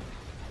 in I go.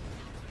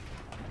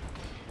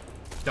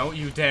 Don't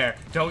you dare.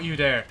 Don't you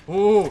dare.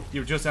 Ooh,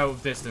 you're just out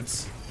of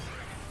distance.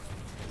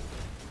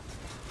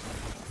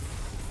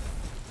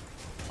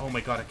 Oh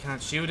my god, I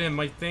can't shoot him.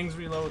 My thing's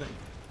reloading.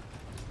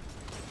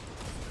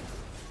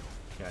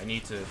 Okay, I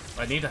need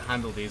to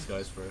handle these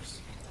guys first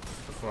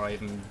before I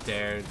even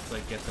dare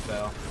like get the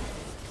bell.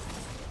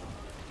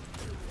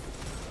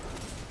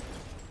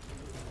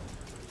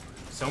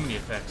 So many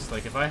effects.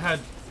 Like if I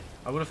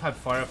would have had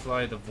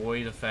Firefly, the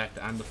Void effect,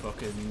 and the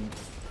fucking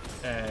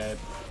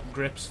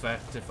Grips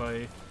effect if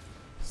I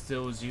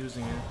still was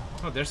using it.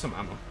 Oh, there's some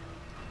ammo.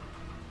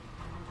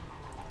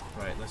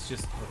 Right, let's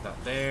just put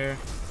that there.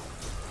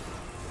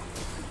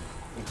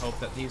 And hope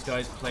that these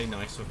guys play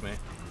nice with me.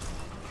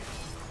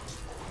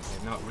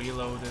 Okay, not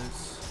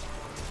reloaders.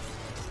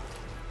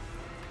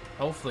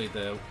 Hopefully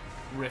the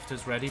rift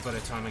is ready by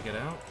the time I get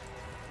out.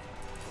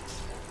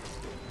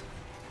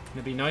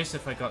 It'd be nice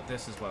if I got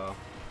this as well.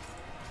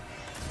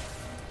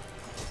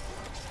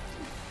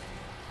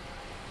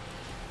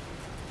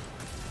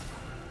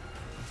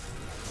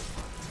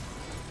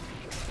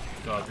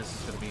 God, this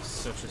is going to be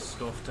such a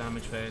scuffed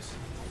damage phase.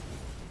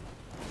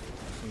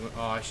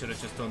 Oh, I should have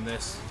just done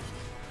this.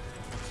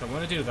 So I'm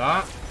going to do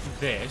that,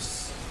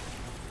 this,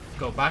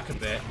 go back a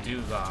bit,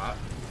 do that,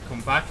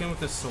 come back in with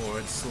the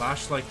sword,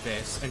 slash like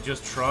this, and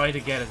just try to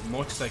get as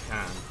much as I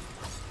can.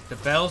 The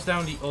bell's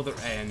down the other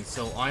end,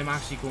 so I'm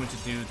actually going to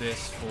do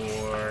this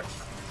for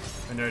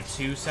another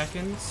 2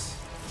 seconds.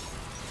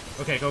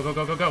 Okay, go, go,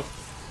 go, go, go.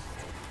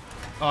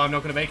 Oh, I'm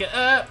not going to make it.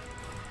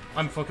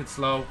 I'm fucking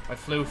slow. I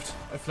floofed.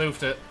 I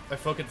floofed it. I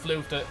fucking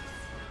floofed it.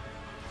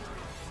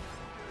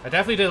 I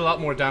definitely did a lot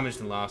more damage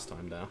than last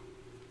time, though.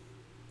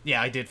 Yeah,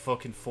 I did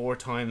fucking 4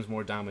 times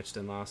more damage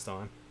than last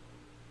time.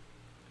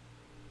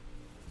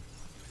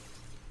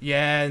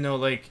 Yeah, no,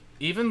 like,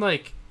 even,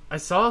 like, I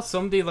saw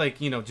somebody,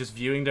 like, you know, just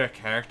viewing their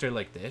character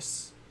like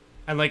this.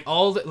 And, like,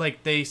 all the,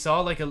 like, they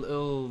saw, like, a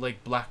little,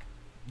 like, black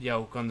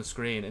yoke on the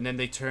screen. And then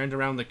they turned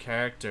around the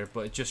character,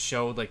 but it just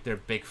showed, like, their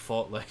big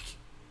foot, like...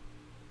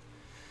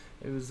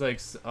 It was like,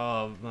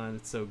 oh man,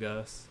 it's so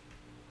gas.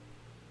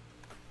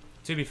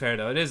 To be fair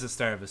though, it is the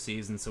start of a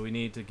season, so we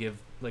need to give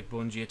like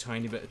Bungie a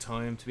tiny bit of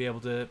time to be able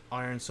to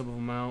iron some of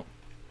them out.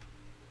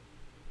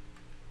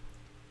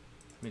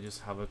 Let me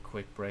just have a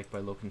quick break by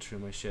looking through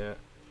my shit.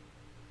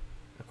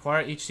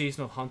 Acquire each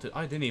seasonal haunted.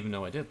 I didn't even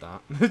know I did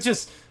that.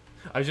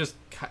 I was just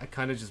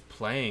kind of just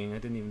playing. I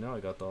didn't even know I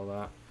got all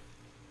that.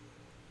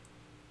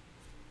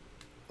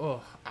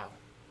 Oh, ow.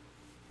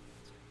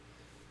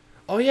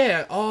 Oh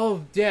yeah,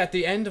 at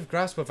the end of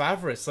Grasp of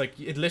Avarice, like,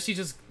 it literally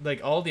just,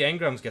 like, all the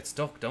engrams get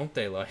stuck, don't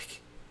they,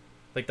 like?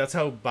 Like, that's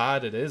how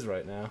bad it is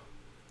right now.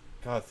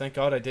 God, thank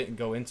God I didn't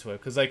go into it,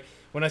 because, like,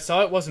 when I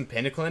saw it wasn't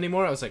Pinnacle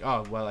anymore, I was like,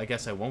 oh, well, I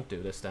guess I won't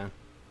do this then.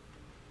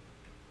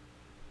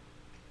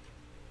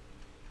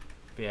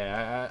 But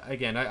yeah,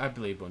 I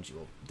believe Bungie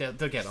will,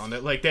 they'll get on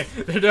it, like,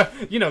 they're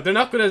you know, they're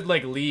not gonna,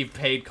 like, leave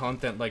paid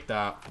content like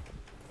that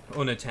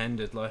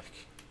unattended, like.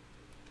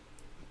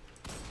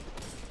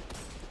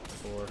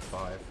 4,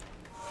 5.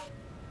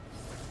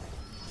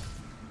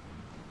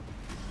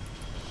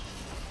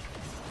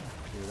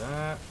 do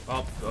that.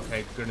 Oh,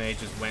 okay, grenade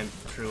just went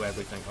through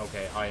everything.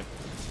 Okay, I'm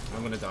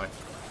gonna die.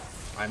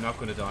 I'm not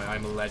gonna die.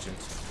 I'm a legend.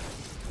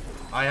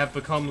 I have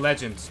become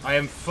legend. I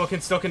am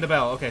fucking stuck in the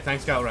bell. Okay,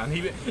 thanks, Galran.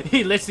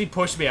 He literally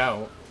pushed me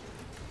out.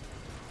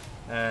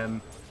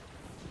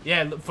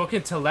 Yeah, look,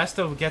 fucking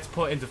Telesto gets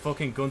put into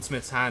fucking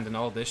Gunsmith's hand and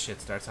all this shit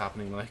starts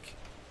happening, like.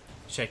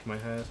 Shake my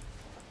head.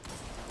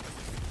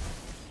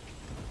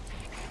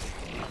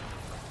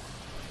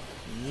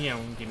 Yeah,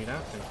 give me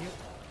that, thank you.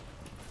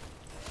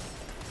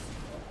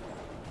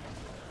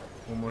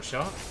 One more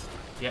shot.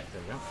 Yep,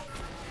 there we go.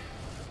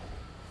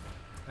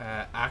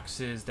 Axe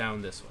is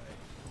down this way.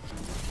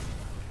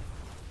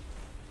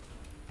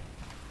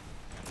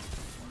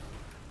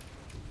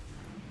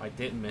 I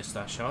didn't miss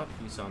that shot.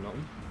 You saw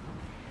nothing.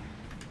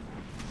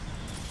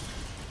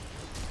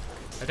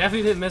 I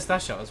definitely didn't miss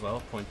that shot as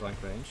well. Point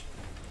blank range.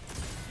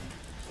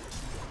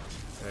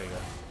 There you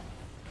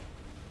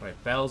go.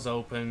 Right, bell's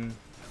open.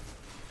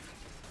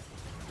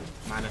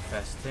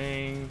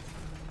 Manifesting.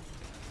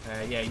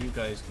 Yeah, you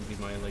guys can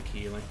be my like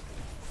healing.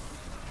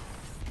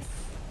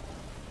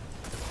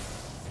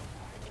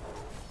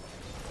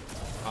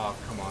 Oh,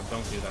 come on,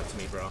 don't do that to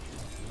me, bro.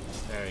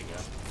 There you go.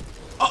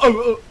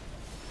 Oh!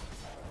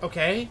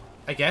 Okay,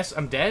 I guess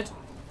I'm dead.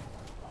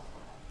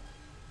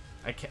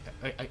 I can't.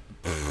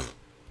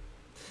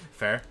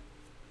 Fair.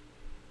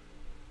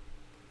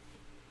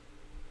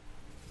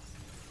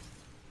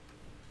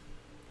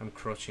 I'm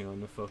crouching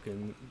on the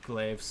fucking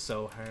glaive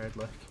so hard,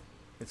 like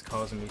it's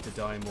causing me to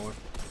die more.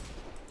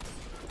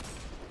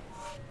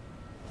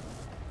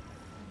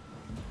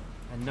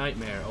 A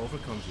nightmare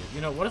overcomes you.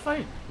 You know, what if I...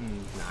 nah,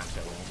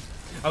 actually I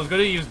won't. I was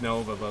going to use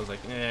Nova, but I was like,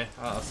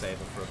 I'll save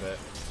it for a bit.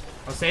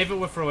 I'll save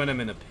it for when I'm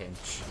in a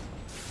pinch.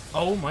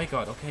 Oh my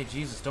god, okay,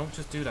 Jesus, don't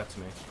just do that to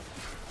me.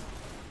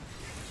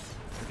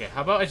 Okay,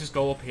 how about I just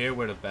go up here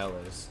where the bell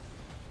is?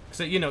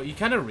 So, you know, you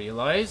kind of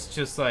realize,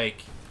 just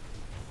like...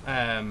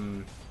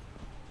 you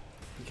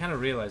kind of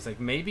realize,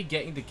 like, maybe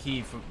getting the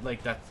key from,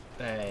 like, that...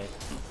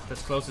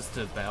 that's closest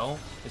to the bell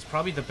is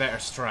probably the better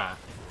strat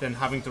than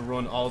having to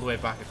run all the way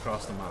back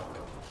across the map.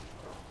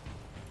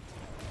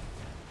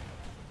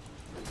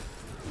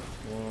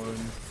 1,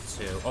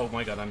 2. Oh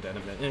my god, I'm dead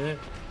in a minute.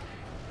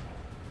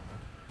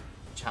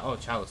 Oh,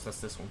 Chalice, that's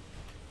this one.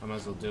 I might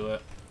as well do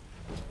it.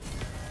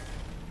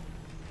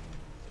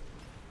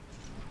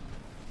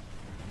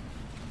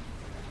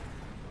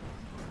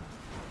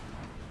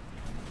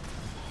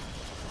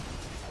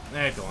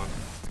 There, go on.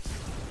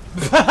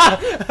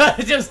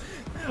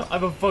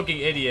 I'm a fucking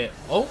idiot.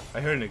 Oh,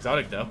 I heard an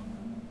exotic though.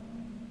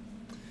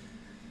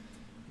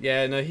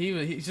 Yeah, no,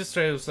 he just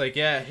straight was like,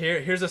 yeah,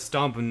 here's a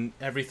stomp and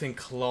everything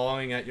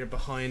clawing at your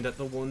behind at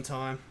the one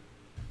time.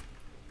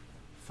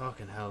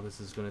 Fucking hell, this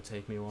is gonna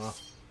take me a while.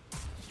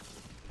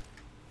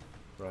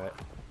 Right.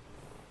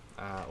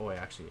 Oh wait,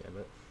 actually, yeah,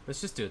 but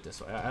let's just do it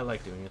this way. I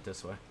like doing it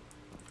this way.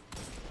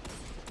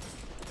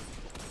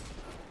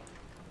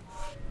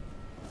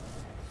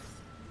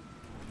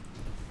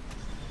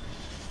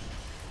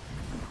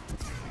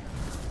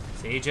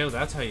 See, Joe,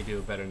 that's how you do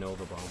a better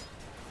Nova Bomb.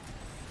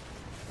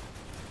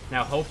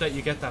 Now, hope that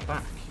you get that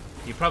back.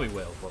 You probably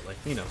will, but, like,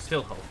 you know,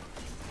 still hope.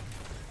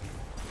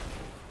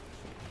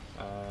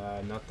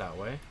 Not that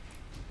way.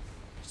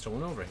 Is there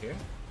one over here?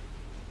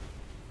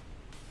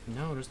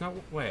 No, there's not...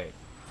 Wait.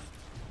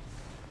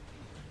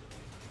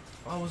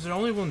 Oh, was there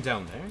only one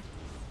down there?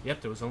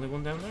 Yep, there was only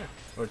one down there.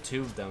 Or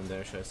two down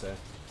there, should I say.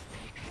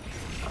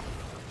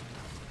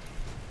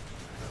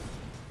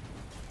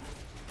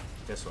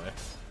 This way.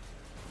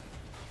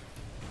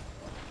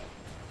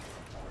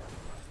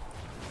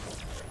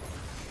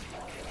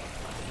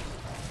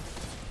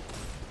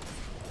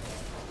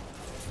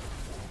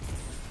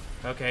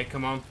 Okay,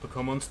 come on,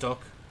 become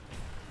unstuck.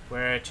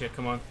 Where at you?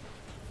 Come on.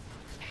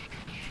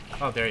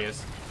 Oh, there he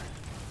is.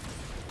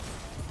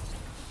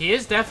 He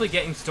is definitely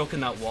getting stuck in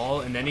that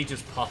wall, and then he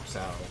just pops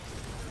out.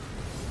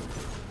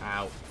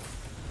 Ow.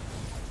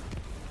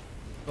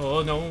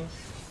 Oh, no.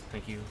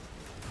 Thank you.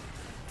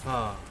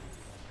 Ah.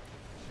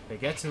 They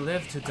get to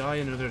live to die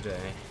another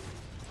day.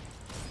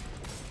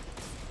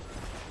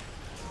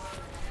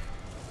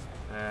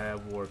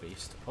 War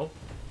Beast. Oh.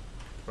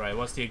 Right,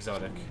 what's the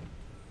exotic?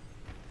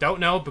 Don't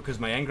know, because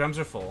my engrams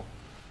are full.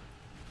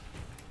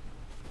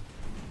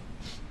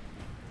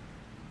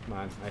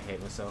 Man, I hate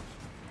myself.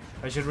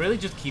 I should really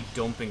just keep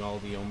dumping all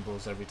the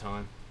umbels every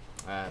time.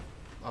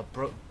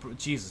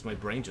 Jesus, my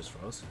brain just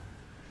froze.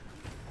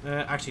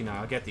 Actually, no,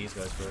 I'll get these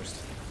guys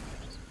first.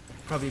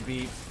 Probably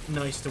be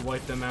nice to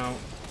wipe them out.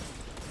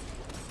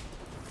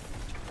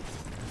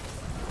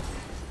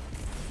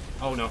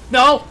 Oh, no.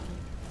 No!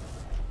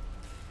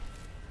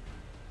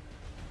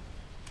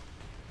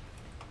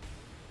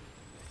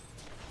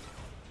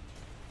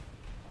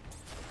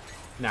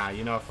 Nah,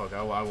 you know, fuck,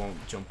 I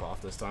won't jump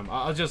off this time.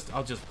 I'll just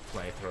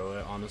play through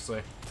it,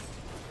 honestly.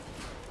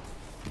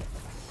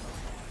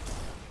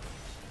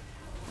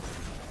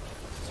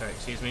 Sorry,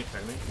 excuse me,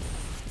 pardon me.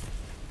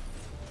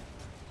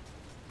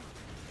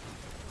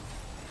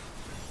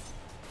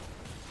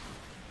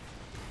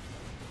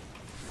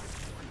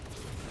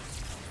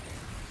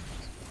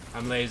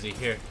 I'm lazy.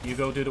 Here, you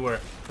go do the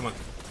work. Come on.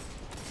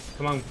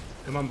 Come on.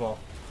 Come on, ball.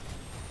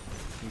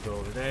 You go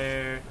over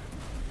there.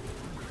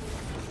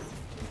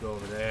 You go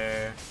over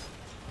there.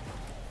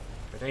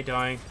 Are they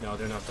dying? No,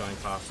 they're not dying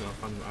fast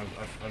enough.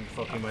 I'm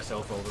fucking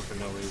myself over for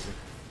no reason.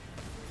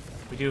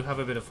 We do have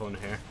a bit of fun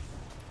here.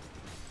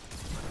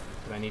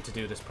 But I need to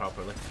do this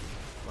properly.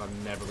 Or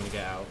I'm never going to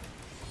get out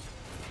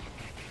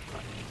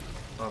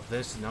of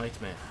this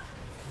nightmare.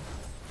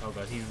 Oh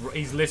god,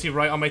 he's literally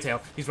right on my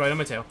tail. He's right on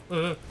my tail.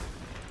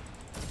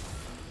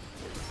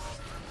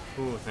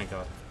 Ooh, thank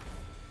god.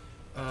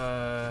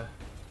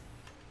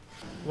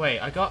 Wait,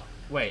 I got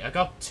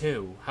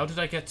 2. How did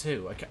I get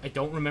 2? I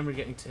don't remember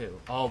getting 2.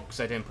 Oh, because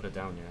I didn't put it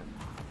down yet.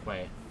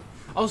 Wait.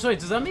 Oh, sorry,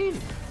 does that mean...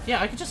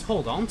 Yeah, I could just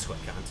hold on to it,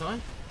 can't I?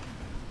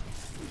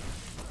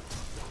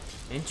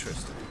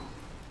 Interesting.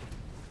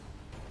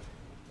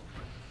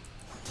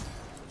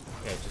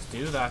 Okay, just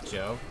do that,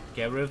 Joe.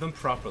 Get rid of them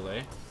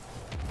properly.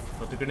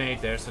 Put the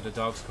grenade there so the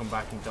dogs come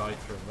back and die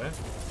through it.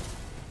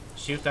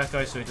 Shoot that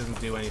guy so he doesn't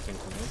do anything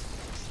to me.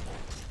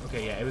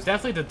 Okay, yeah, it was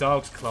definitely the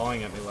dogs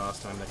clawing at me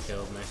last time that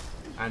killed me.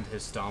 And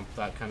his stomp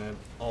that kind of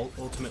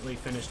ultimately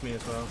finished me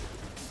as well.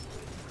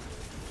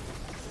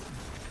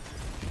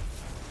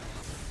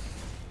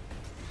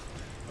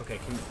 Okay,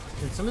 can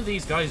some of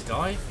these guys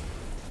die?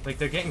 Like,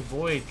 they're getting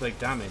void, like,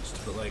 damaged,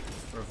 but, like,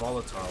 or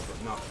volatile,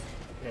 but not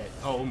hit.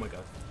 Oh my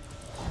god.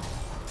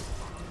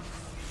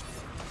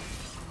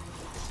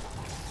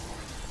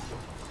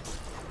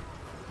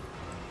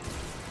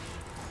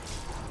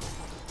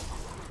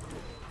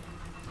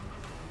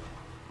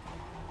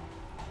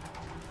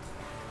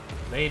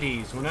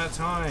 Ladies, one at a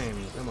time.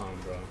 Come on,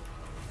 bro.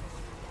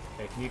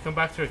 Okay, can you come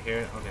back through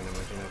here? Okay, never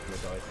mind. You're not gonna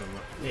die from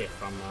that. Yeah,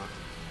 from that.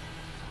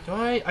 Do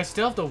I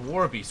still have the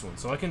War Beast one,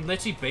 so I can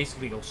literally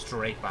basically go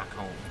straight back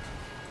home.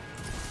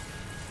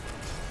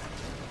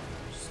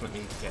 Just let me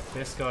get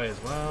this guy as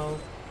well.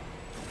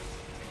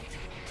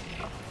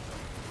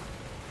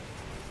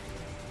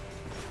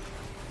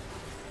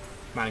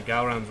 Man,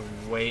 Galran's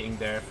waiting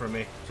there for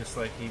me, just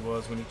like he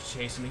was when he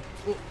chased me.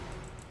 Oh.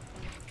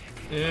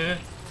 Yeah.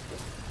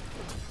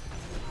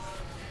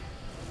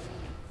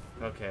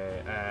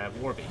 Okay,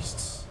 War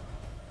Beasts.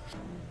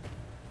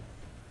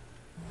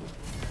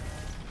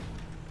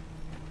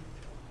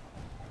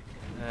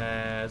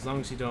 As long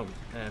as you don't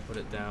put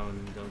it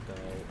down, don't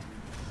die.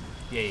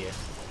 Yeah.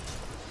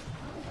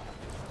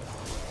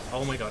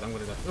 Oh my god, I'm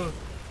gonna die. Ugh.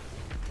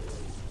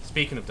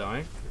 Speaking of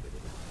dying.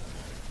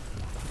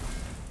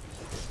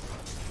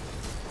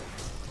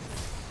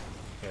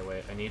 Okay,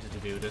 wait, I needed to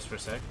do this for a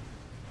sec.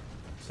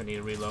 So I need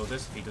to reload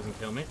this if he doesn't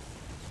kill me.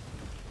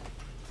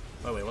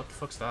 Oh wait, what the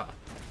fuck's that?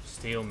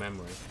 Steel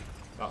memory.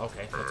 Oh,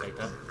 okay, I'll take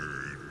that.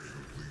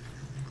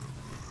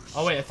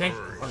 Oh wait, I think...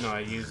 Oh no,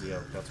 I used the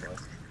oak, that's why.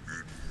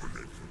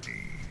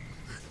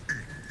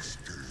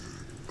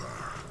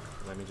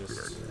 Let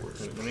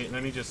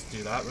me just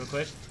do that real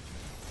quick.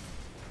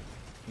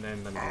 And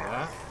then let me do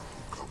that.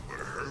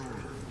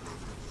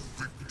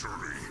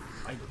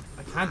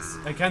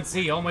 I can't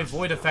see, all my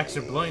void effects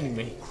are blinding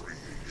me.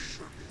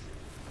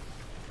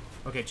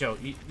 Okay, Joe,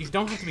 you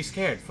don't have to be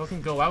scared.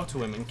 Fucking go out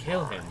to him and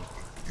kill him.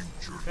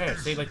 There,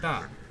 stay like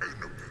that.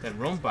 Then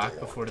run back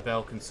before the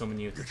bell can summon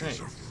you to thing.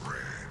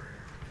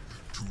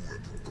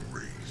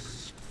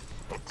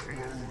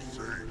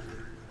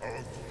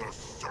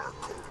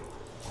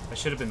 I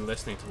should have been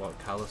listening to what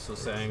Callus was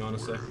saying,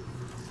 honestly.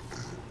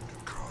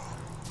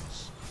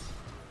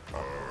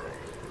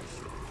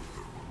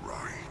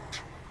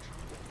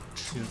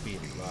 To be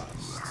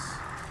lost.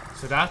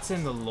 So that's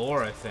in the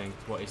lore, I think,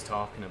 what he's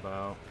talking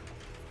about.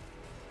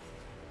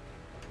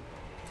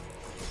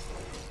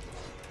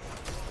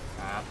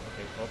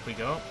 Okay, up we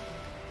go.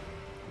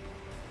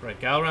 Right,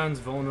 Galran's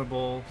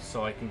vulnerable,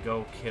 so I can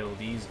go kill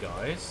these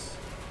guys.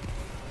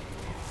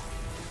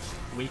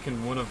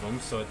 Weaken one of them,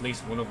 so at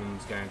least one of them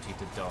is guaranteed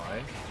to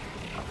die.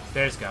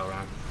 There's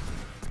Galran.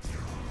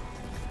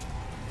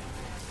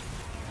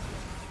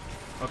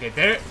 Okay,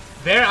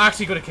 they're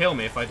actually gonna kill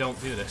me if I don't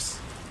do this.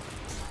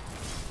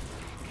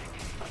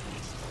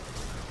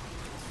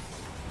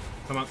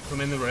 Come on,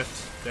 come in the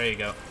rift. There you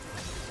go.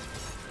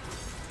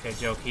 Okay,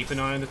 Joe, keep an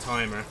eye on the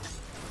timer.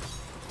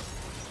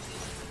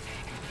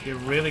 You're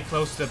really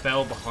close to the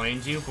bell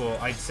behind you, but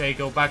I'd say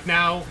go back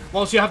now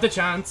whilst you have the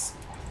chance.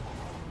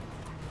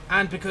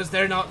 And because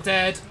they're not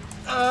dead.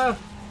 I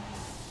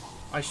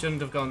shouldn't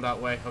have gone that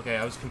way. Okay,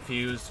 I was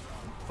confused.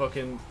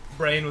 Fucking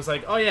brain was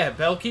like, oh yeah,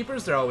 bell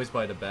keepers, they're always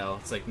by the bell.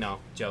 It's like, no,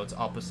 Joe, it's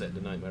opposite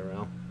the Nightmare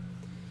Realm.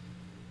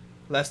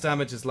 Less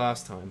damage as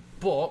last time.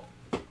 But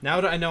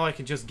now that I know I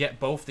can just get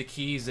both the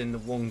keys in the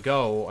one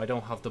go, I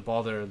don't have to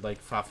bother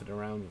like faffing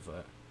around with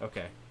it.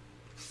 Okay.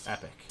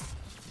 Epic.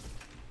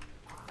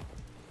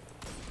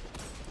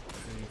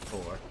 3,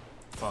 4,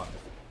 5,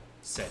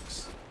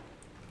 6.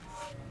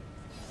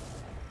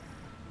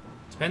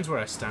 Depends where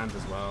I stand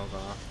as well,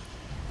 though.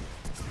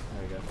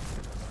 There we go.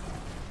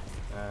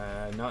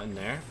 Not in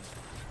there.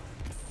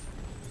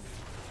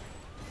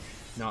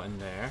 Not in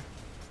there.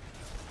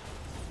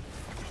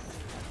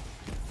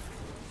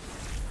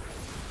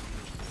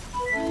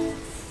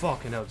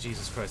 fucking hell,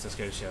 Jesus Christ, that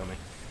scared the shit out of me.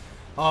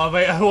 Oh,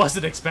 wait, I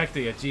wasn't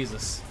expecting it,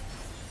 Jesus.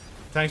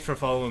 Thanks for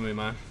following me,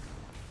 man.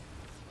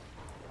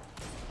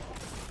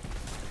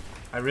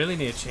 I really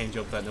need to change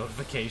up that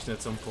notification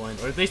at some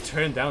point, or at least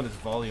turn down its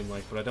volume,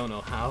 like, but I don't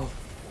know how.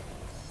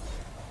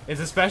 It's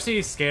especially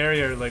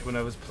scarier, like, when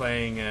I was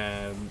playing,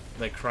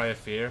 like, Cry of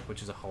Fear,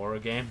 which is a horror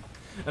game.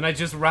 And I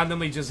just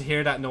randomly just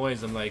hear that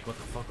noise, I'm like, what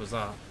the fuck was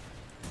that?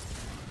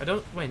 I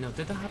don't... Wait, no,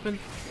 did that happen?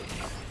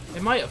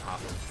 It might have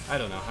happened. I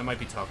don't know, I might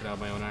be talking out of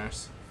my own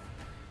arse.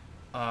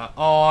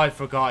 Oh, I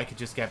forgot I could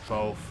just get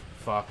both.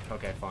 Fuck,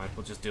 okay, fine.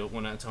 We'll just do it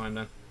one at a time,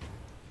 then.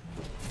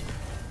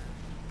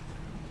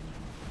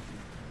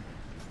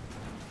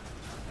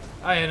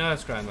 Oh, yeah, no,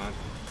 that's grand, man.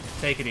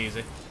 Take it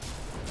easy.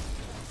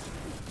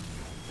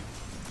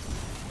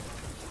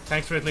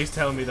 Thanks for at least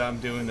telling me that I'm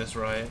doing this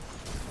right.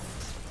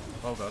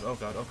 Oh god, oh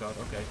god, oh god,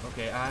 okay,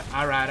 okay.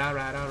 Alright. I'm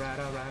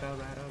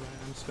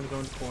just gonna go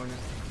in the corner.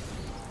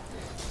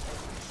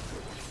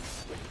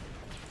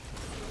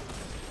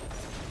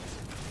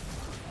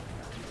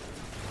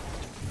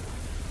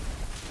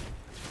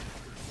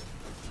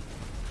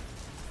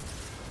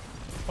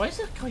 Why is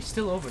that guy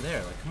still over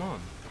there? Like, come on.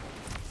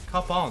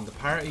 Cop on, the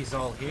party's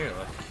all here,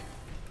 like.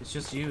 It's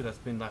just you that's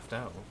been left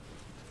out.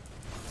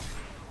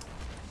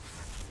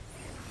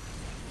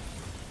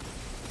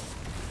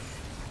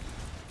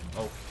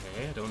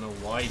 Okay, I don't know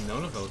why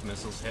none of those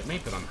missiles hit me,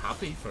 but I'm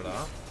happy for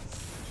that.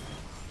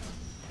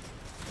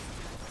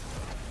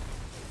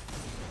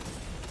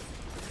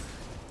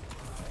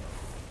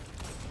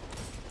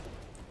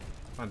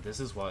 And this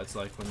is what it's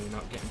like when you're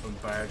not getting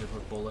bombarded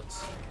with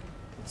bullets.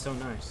 It's so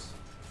nice.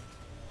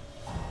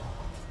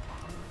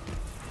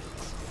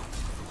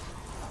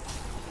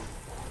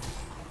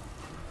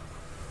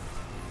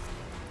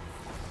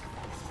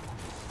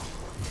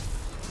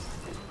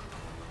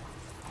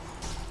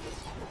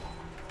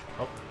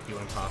 Oh, he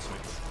went past me.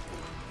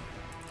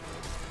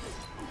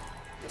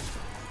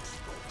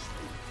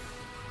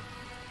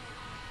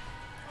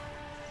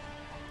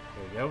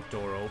 There we go,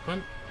 door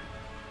open.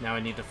 Now I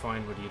need to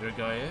find where the other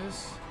guy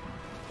is.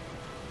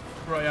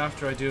 Right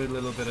after I do a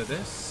little bit of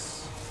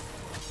this.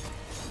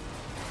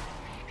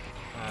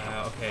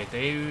 Okay,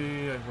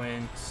 they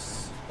went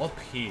up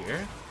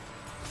here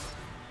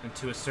and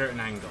to a certain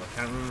angle. I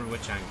can't remember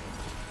which angle.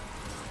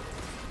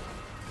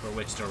 Or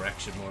which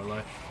direction, more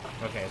like.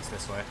 Okay, it's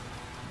this way.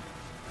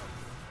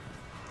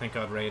 Thank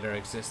God radar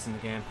exists in the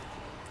game.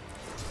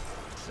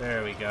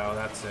 There we go,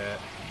 that's it.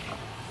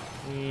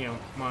 Yeah,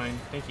 mine.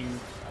 Thank you.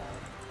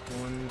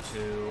 1, 2,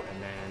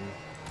 and then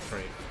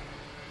 3.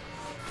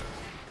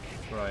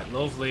 Right,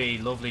 lovely,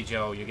 lovely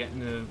Joe. You're getting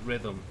the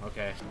rhythm.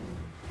 Okay.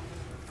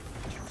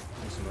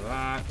 Do some of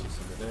that, do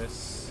some of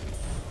this.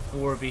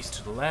 4 beasts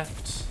to the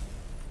left.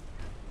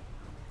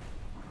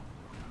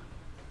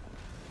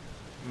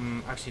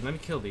 Actually, let me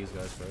kill these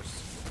guys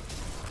first.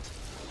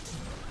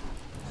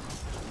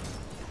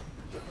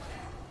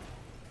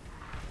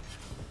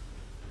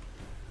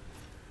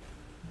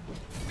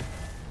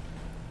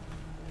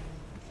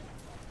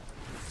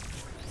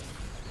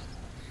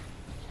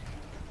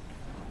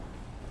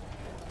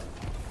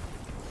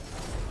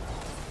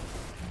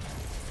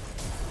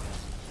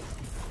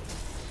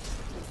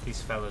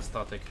 These fellas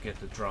thought they could get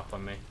the drop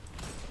on me.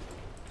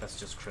 That's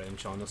just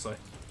cringe, honestly.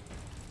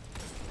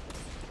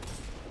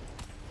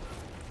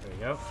 There we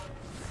go.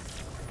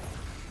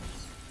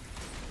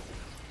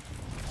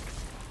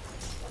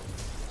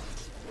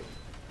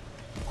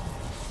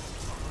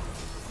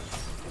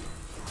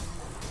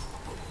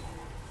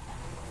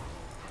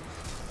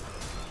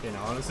 You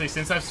know, honestly,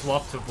 since I've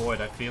swapped to Void,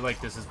 I feel like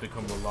this has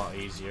become a lot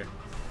easier.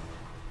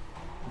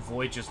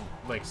 Void just,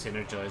 like,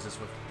 synergizes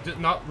with...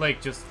 Not,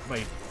 like, just my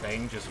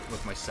thing, just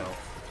with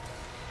myself.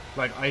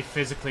 Like, I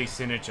physically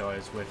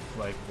synergize with,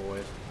 like,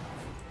 Void.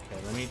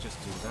 Okay, let me just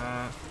do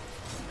that.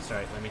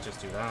 Sorry, let me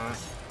just do that.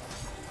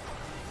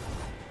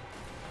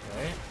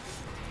 Okay.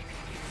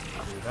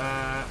 Do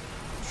that.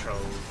 Throw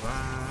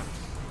that.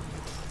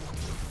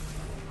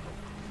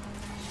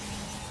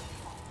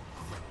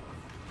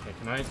 Okay,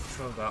 can I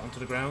throw that onto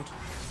the ground?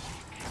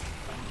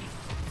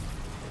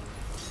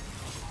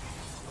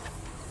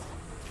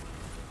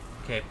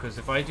 Okay, because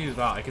if I do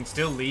that, I can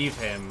still leave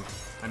him,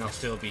 and I'll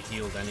still be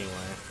healed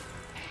anyway.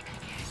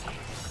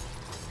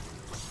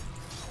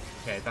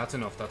 Okay, that's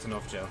enough,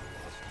 Joe.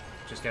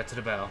 Just get to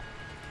the bell.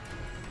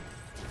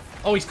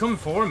 Oh, he's coming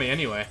for me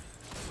anyway.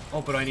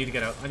 Oh, but I need to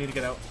get out,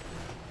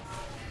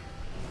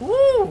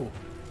 Woo!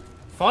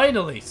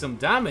 Finally, some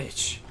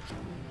damage!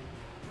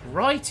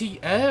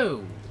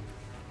 Righty-o!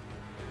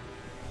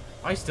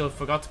 I still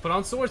forgot to put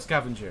on Sword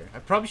Scavenger. I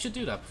probably should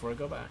do that before I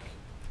go back.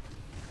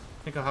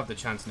 I think I'll have the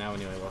chance now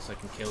anyway, whilst I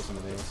can kill some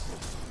of these.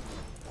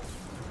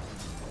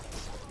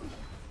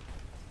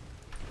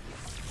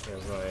 Okay,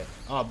 right.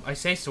 Oh, I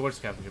say Sword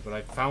Scavenger, but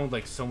I found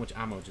like so much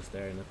ammo just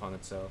there in the pond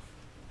itself.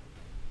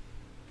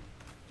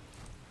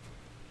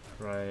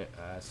 Right,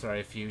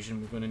 sorry,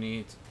 fusion, we're gonna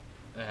need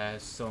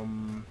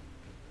some...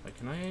 Like,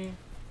 can I...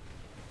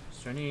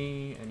 Is there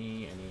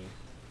any...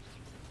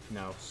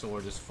 No,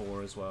 sword is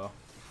 4 as well.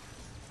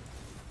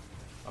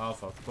 Oh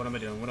fuck! What am I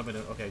doing? What am I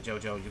doing? Okay, Joe,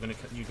 you're gonna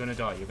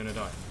die. You're gonna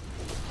die.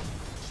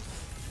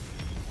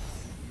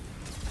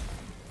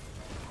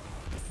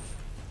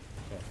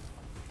 Okay.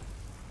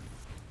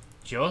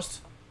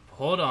 Just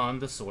put on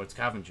the sword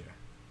scavenger.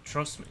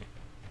 Trust me.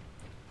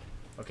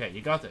 Okay,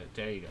 you got it.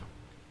 There you go.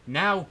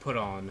 Now put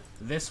on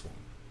this one.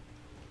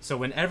 So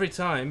when every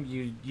time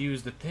you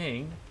use the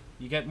thing,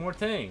 you get more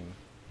thing.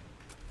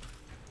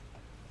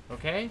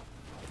 Okay?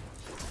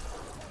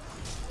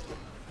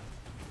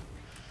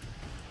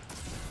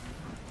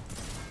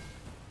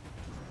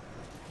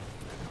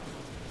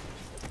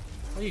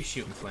 What are you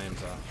shooting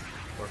flames at?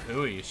 Or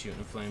who are you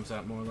shooting flames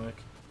at, more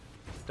like?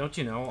 Don't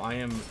you know I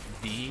am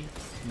the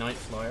Night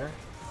Flyer?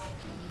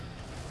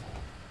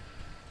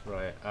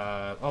 Right,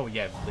 oh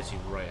yeah,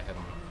 literally right ahead of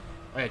me.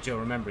 Oh yeah, Joe,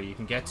 remember, you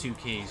can get 2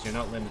 keys. You're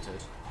not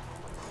limited.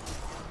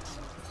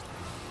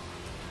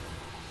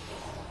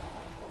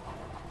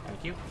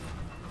 Thank you.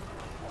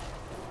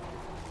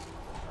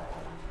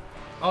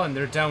 Oh, and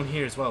they're down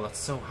here as well. That's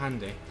so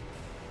handy.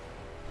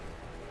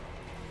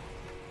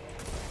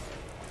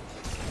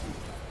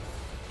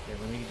 Okay,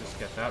 let me just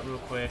get that real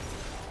quick.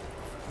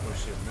 We're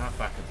shooting that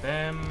back at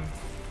them.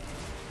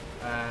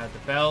 The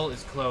bell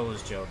is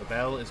closed, Joe. The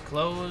bell is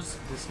closed.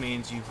 This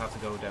means you have to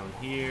go down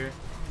here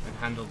and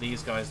handle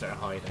these guys that are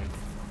hiding.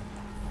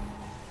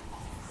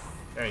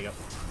 There you go.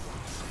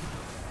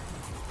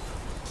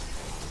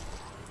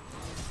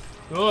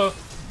 Oh!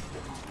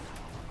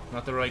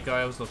 Not the right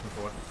guy I was looking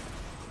for.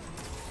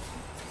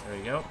 There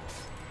you go.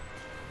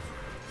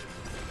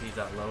 Leave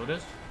that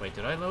loaded. Wait,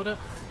 did I load it?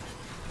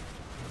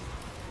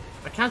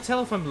 I can't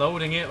tell if I'm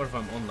loading it or if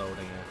I'm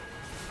unloading it.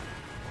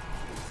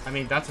 I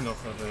mean, that's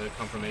enough of a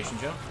confirmation,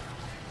 Joe.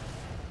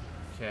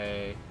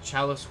 Okay,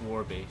 Chalice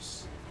War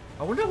Base.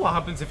 I wonder what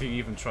happens if you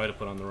even try to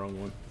put on the wrong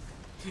one.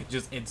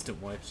 Just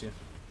instant wipes you.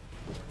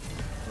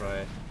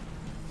 Right.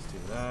 Let's do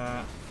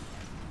that.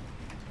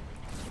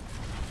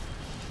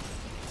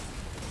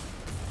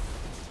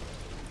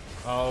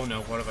 Oh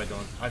no, what have I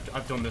done?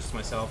 I've done this to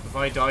myself. If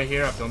I die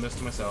here, I've done this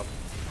to myself.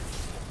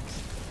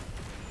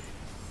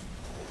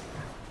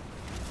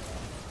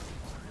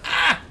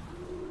 Ah!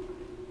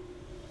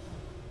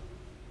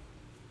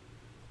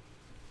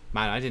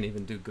 Man, I didn't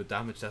even do good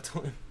damage that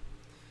time.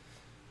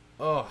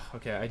 Oh,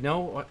 okay, I know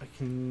what I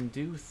can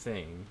do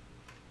thing.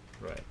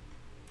 Right.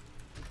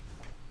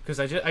 Because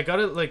I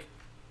gotta, like,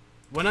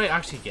 when I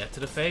actually get to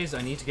the phase,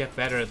 I need to get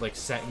better at, like,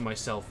 setting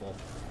myself up.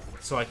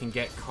 So I can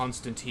get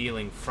constant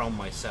healing from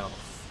myself.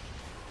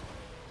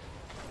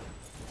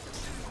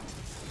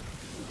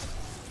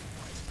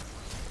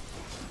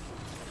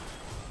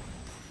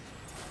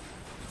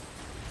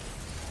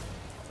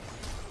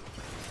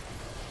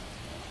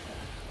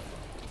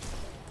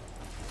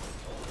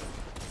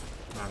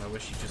 Man, I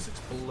wish you just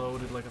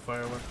exploded like a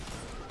firework.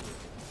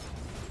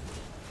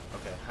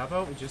 Okay, how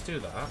about we just do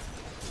that?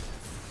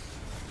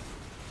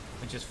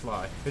 And just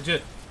fly. Could you?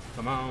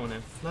 Come on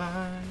and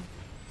fly.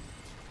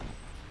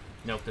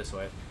 Nope, this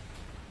way.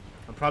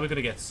 I'm probably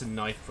gonna get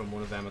sniped from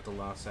one of them at the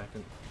last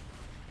second.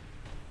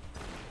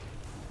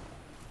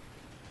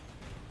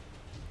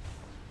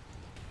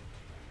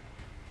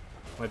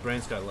 My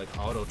brain's got like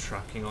auto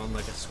tracking on,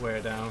 like I swear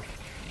down.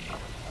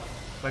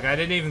 Like I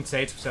didn't even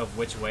say to myself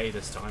which way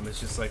this time. It's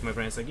just like my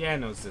brain's like, yeah,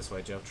 no, it's this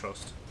way, Joe.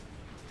 Trust.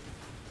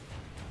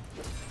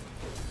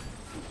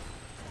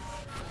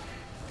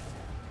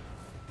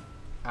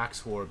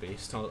 Axe War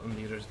Beast on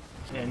the other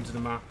end of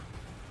the map.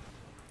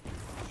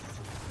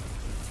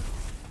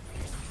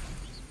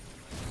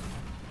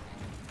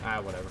 Ah,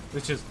 whatever.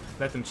 Let's just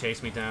let them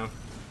chase me down.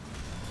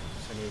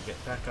 I need to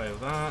get that guy of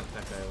that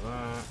guy of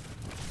that.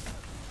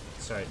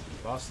 Sorry,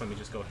 boss, let me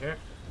just go here.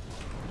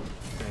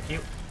 Thank you.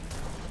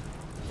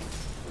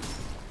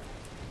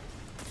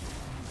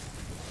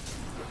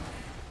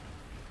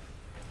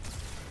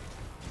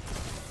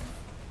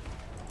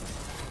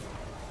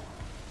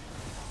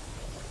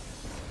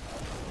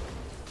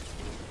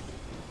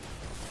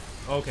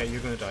 Okay,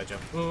 you're gonna die, Joe.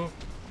 Ooh.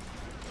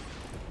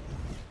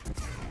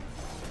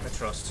 I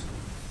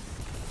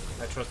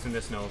trust in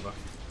this Nova.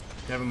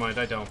 Never mind,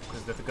 I don't,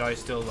 because the guy's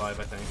still alive,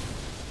 I think.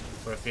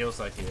 Or it feels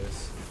like he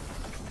is.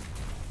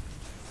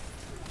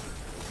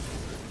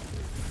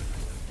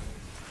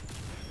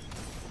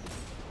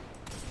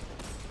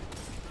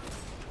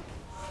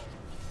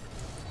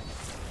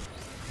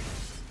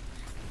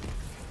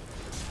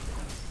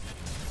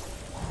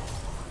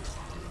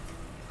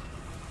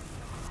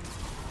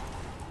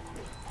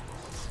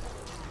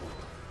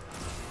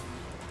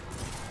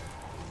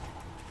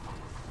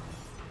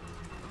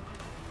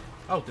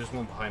 Oh, there's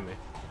one behind me.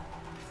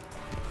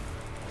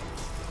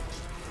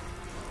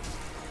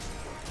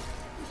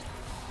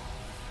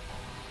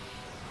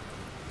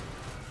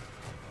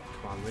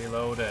 Come on,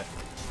 reload it.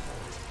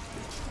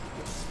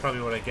 It's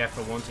probably what I get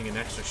for wanting an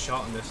extra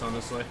shot on this,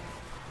 honestly.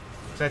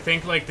 So I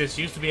think, like, this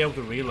used to be able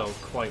to reload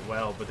quite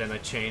well, but then I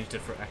changed it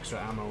for extra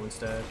ammo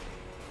instead.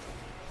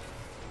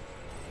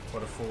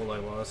 What a fool I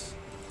was.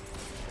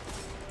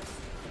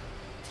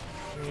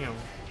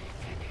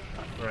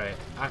 Right,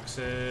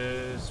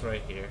 axes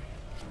right here.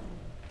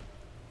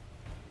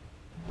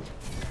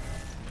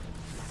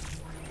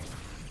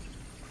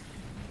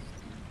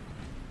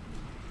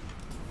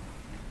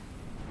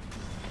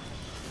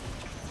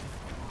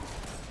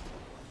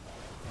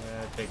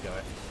 big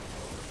guy.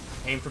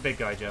 Aim for big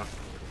guy, Joe.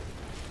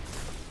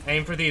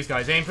 Aim for these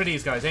guys. Aim for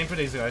these guys. Aim for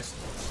these guys.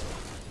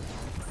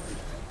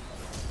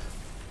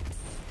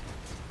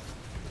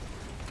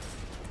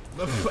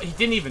 He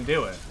didn't even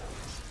do it.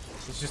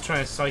 He's just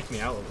trying to psych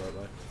me out a little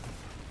bit, like.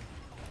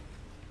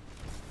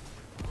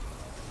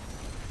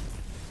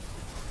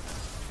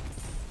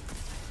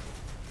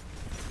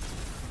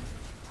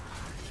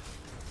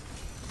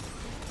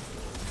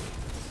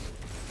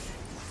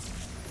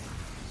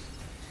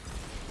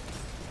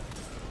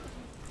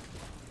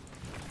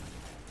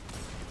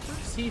 Where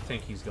does he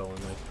think he's going,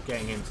 like,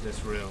 getting into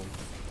this room?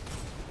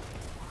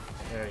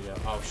 There you go.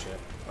 Oh, shit.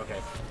 Okay.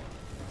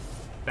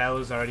 Bell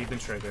has already been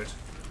triggered.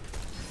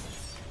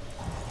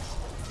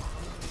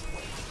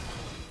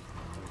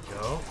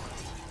 Go.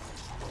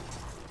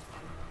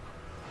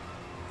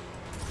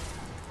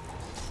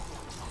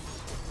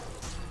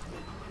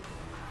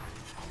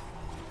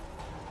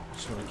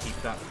 Just want to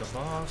keep that for the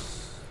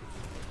boss.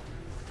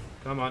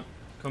 Come on,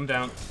 come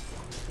down.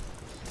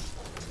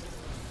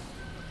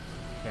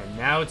 Okay,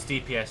 now it's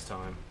DPS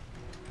time.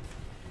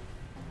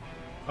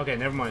 Okay,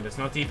 never mind. It's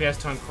not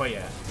DPS time quite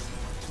yet.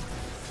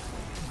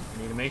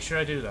 I need to make sure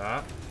I do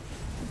that.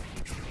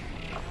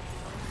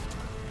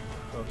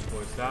 Go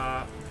towards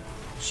that.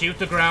 Shoot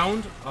the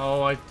ground.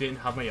 Oh, I didn't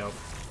have my yoke.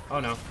 Oh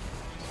no.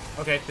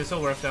 Okay, this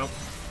will work out.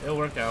 It'll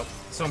work out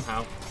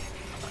somehow.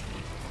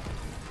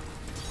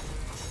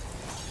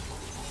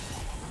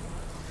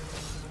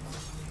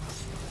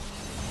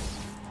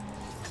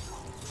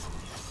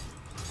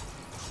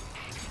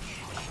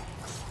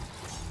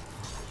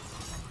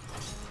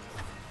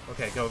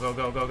 Okay, go, go,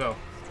 go, go, go.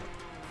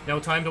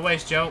 No time to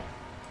waste, Joe.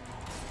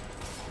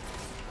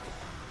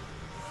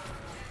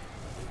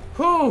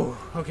 Whew.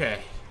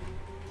 Okay.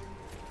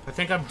 I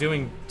think I'm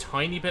doing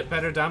tiny bit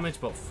better damage,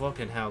 but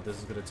fucking hell, this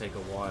is gonna take a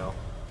while.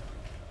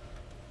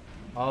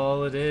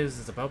 All it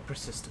is about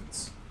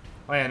persistence.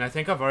 Oh yeah, and I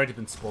think I've already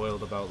been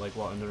spoiled about like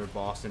what another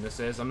boss in this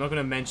is. I'm not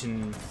gonna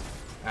mention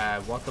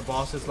what the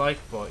boss is like,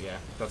 but yeah,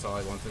 that's all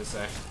I wanted to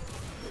say.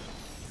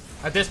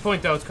 At this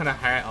point though, it's kind of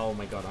hard. Oh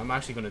my god, I'm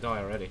actually gonna die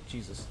already.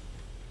 Jesus.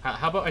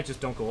 How about I just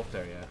don't go up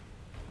there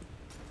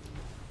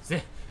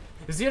yet?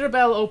 Is the other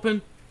bell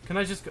open? Can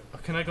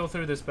I go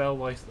through this bell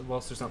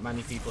whilst there's not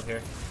many people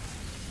here?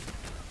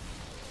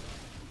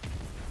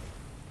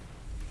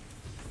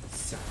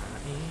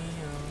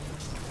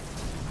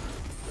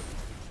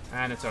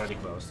 And it's already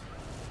closed.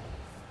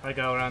 Hi,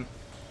 Goran.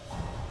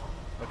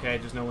 Okay,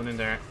 there's no one in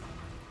there.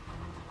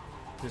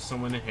 There's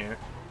someone in here.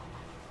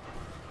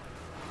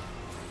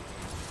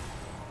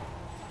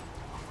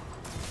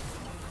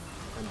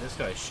 And this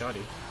guy's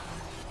shoddy.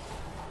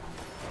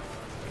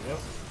 There we go.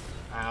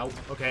 Ow.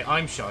 Okay,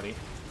 I'm shoddy.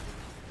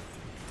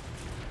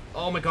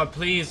 Oh my god,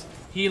 please!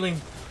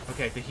 Healing!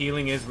 Okay, the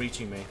healing is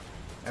reaching me.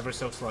 Ever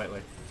so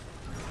slightly.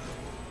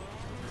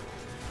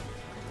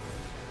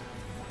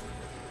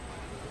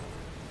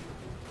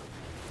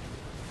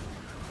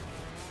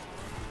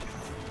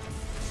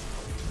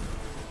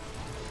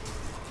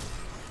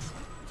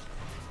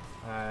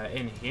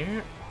 In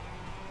here?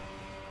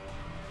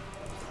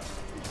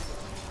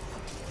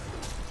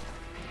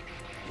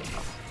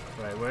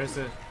 Right,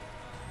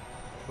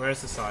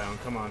 where's the Scion?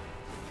 Come on.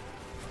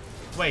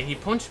 Wait, he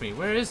punched me.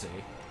 Where is he?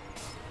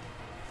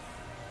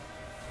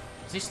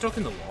 Is he stuck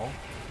in the wall?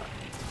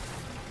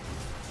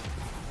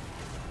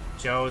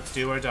 Joe, it's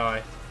do or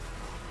die.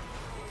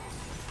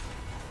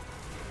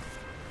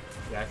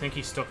 Yeah, I think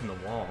he's stuck in the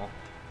wall.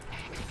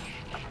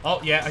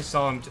 Oh, yeah, I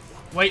saw him.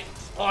 Wait.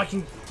 Oh,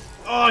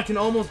 I can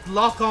almost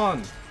lock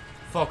on.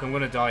 Fuck, I'm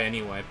gonna die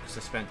anyway because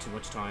I spent too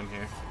much time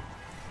here.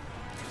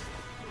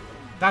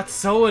 That's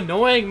so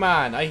annoying,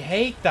 man. I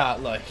hate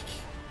that, like.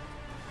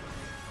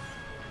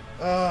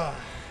 I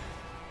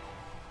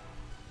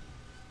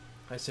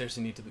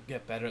seriously need to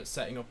get better at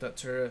setting up that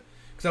turret.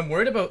 Because I'm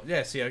worried about...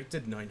 Yeah, see, I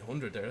did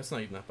 900 there. That's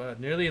not even that bad.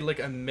 Nearly, like,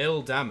 a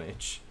mil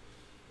damage.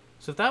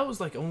 So if that was,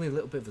 like, only a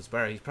little bit of his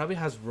bar, he probably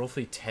has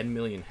roughly 10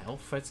 million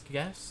health, I'd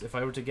guess. If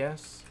I were to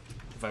guess.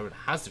 If I were to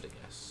hazard a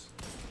guess.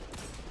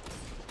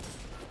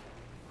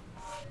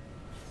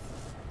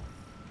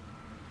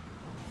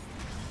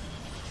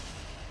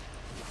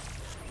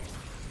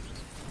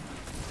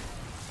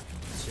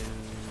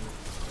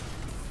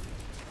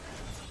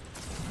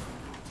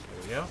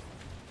 Go. I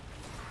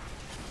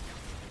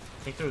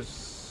think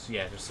there's...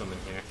 Yeah, there's someone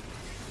here.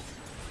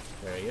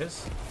 There he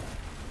is.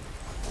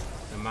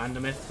 The man,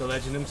 the myth, the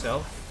legend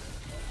himself.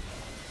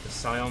 The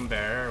Scion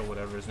Bearer, or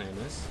whatever his name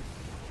is.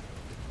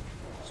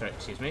 Sorry,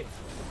 excuse me.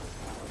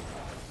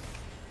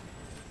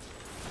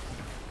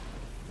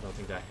 I don't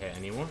think that hit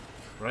anyone.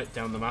 Right,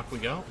 down the map we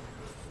go.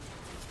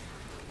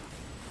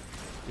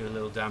 Do a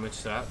little damage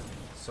to that,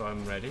 so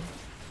I'm ready.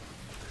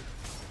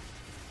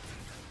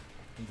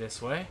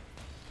 This way.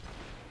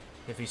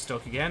 If he's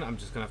stuck again, I'm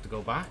just gonna have to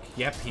go back.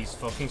 Yep, he's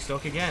fucking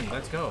stuck again.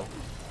 Let's go.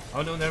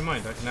 Oh no, never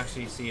mind. I can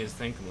actually see his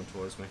thing coming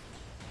towards me.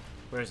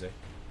 Where is he?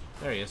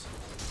 There he is.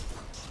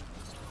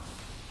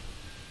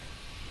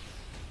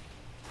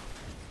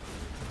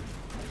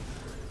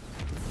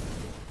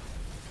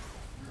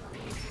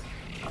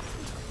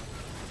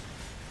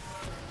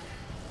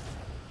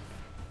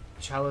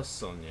 Chalice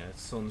Sun, yeah.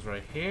 Sun's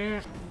right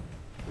here.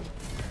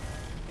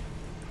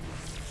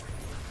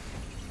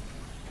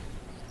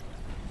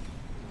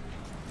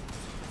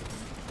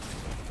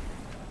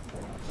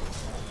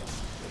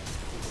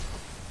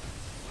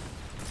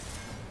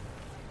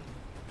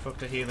 Fuck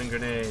the healing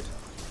grenade.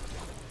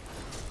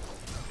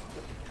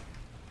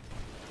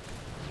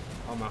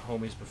 All my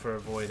homies prefer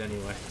Void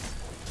anyway.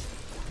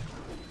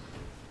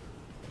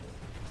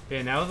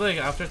 Yeah, now like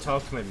after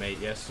talking to my mate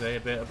yesterday a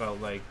bit about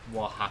like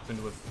what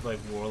happened with like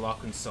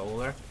Warlock and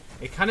Solar,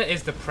 it kind of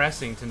is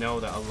depressing to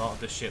know that a lot of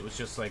the shit was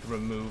just like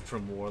removed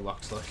from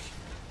Warlocks. Like,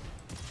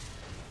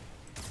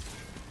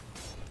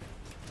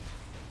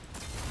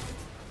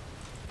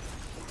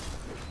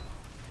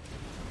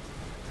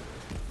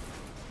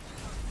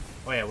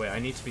 oh yeah, wait, I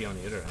need to be on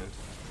the other end.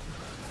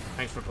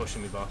 Thanks for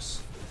pushing me,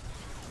 boss.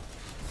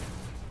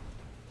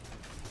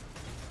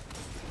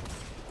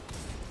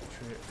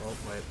 Oh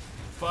wait,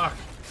 fuck.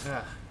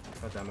 Ah,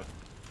 god damn it.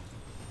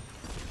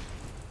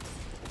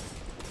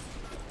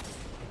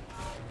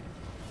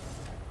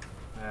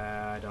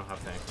 I don't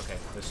have tank. Okay,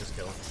 let's just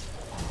kill him.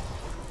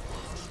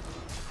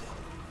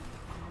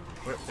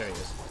 Where? There he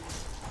is.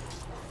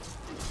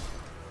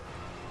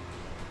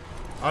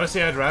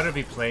 Honestly, I'd rather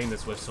be playing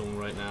this with someone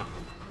right now.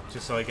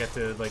 Just so I get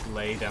to, like,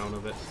 lay down a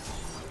bit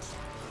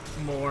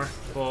more.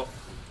 But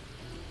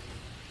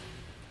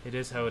it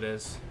is how it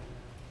is.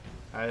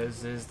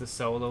 As is the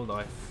solo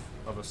life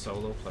of a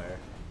solo player.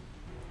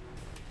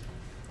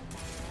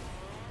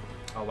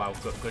 Oh wow,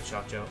 good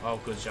shot, Joe. Oh,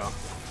 good shot.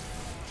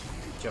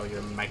 Joe,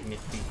 you're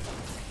magnifique.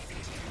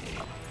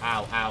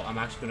 Ow, ow, I'm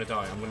actually gonna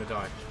die. I'm gonna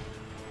die.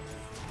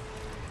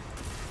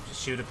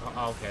 Just shoot it.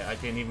 Oh, okay, I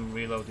didn't even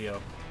reload the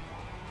O.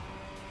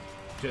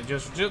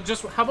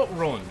 Just, how about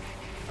run?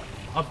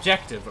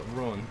 Objective,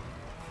 run.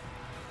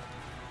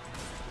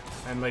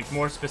 And, like,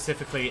 more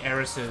specifically,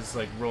 Eris's,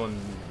 like, run,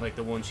 like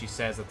the one she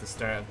says at the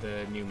start of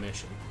the new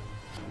mission.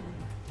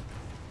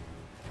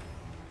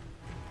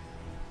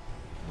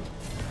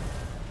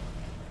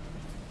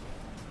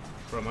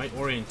 Bro, my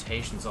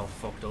orientation's all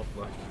fucked up,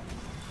 like.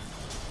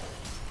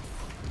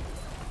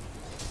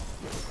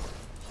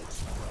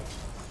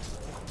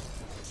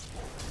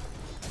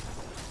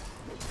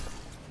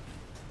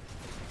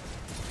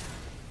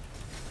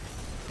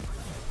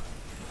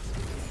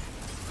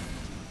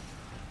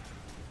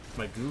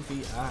 My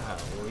goofy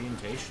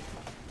orientation.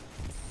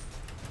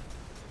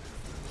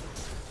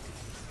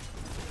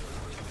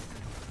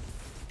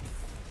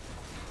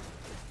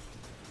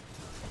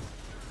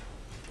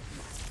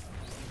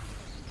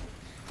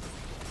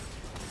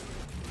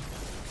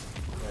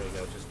 There you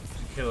go, just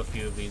kill a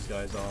few of these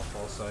guys off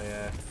whilst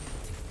I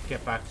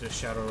get back to the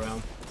Shadow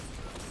Realm.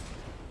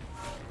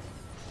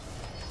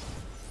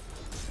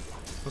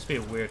 Must be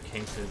a weird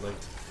kink to like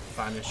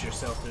banish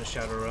yourself to the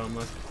Shadow Realm,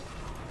 like.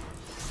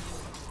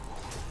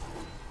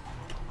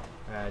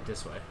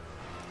 This way.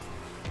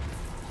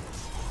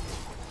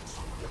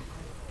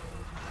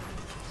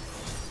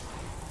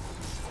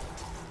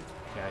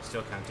 Okay, I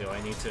still can't do it.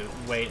 I need to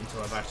wait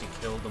until I've actually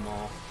killed them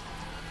all.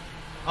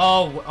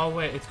 Oh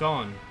wait, it's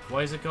gone.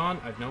 Why is it gone?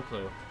 I've no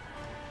clue.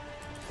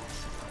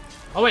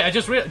 Oh wait, I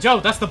just realized. Joe,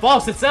 that's the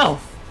boss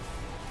itself!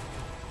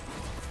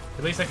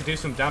 At least I could do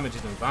some damage in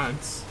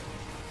advance.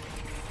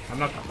 I'm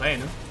not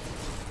complaining.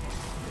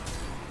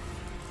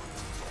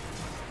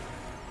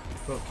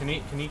 But can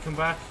he come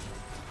back?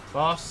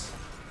 Boss?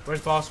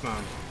 Where's Boss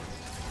Man?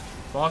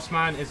 Boss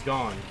Man is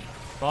gone.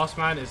 Boss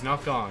Man is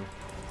not gone.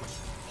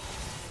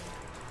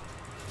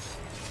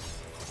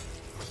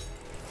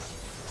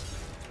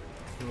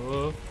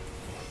 Cool.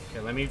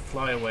 Okay, let me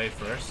fly away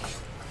first.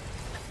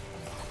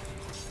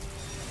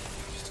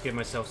 Just to give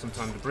myself some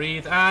time to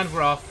breathe. And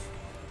we're off.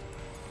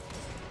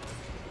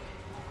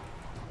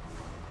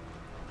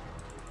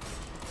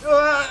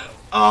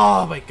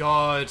 Oh my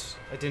god.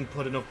 I didn't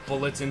put enough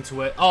bullets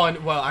into it. Oh,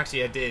 and, well,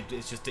 actually I did.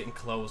 It just didn't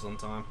close on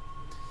time.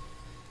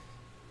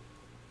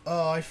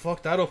 Oh, I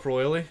fucked that up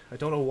royally. I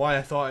don't know why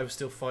I thought I was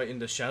still fighting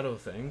the shadow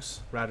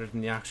things rather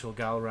than the actual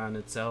Galran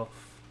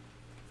itself.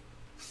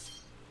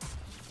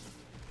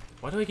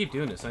 Why do I keep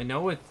doing this? I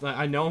know it. Like,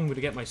 I know I'm going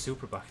to get my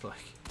super back, like.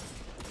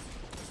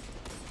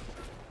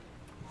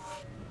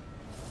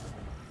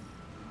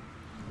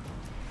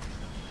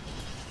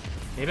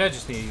 Maybe I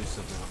just need to use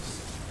something else.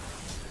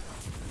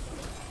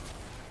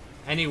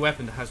 Any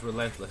weapon that has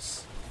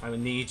Relentless, I will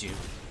need you,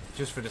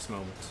 just for this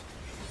moment.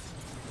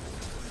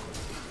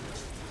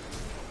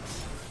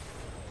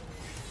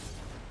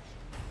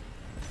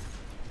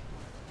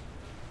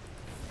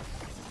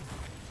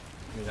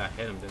 Maybe that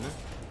hit him, didn't it?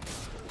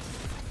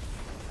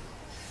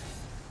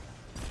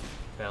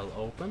 Bell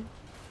open.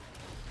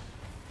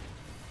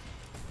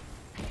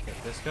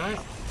 Get this guy.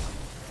 Yeah.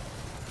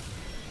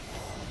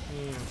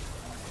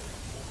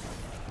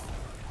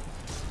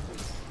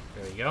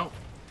 There we go.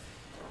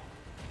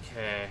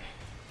 Okay.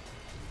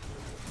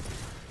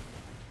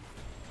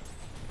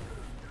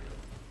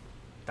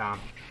 Damn.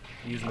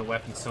 Using the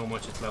weapon so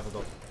much it's leveled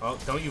up. Oh,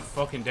 don't you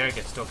fucking dare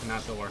get stuck in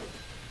that door.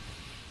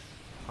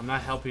 I'm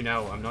not helping you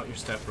now. I'm not your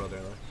stepbrother.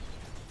 Like.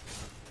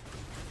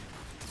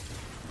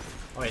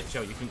 Oh wait,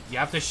 Joe, you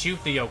have to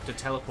shoot the yoke to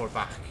teleport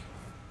back.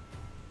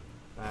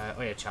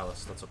 Oh yeah,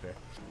 Chalice, that's up here.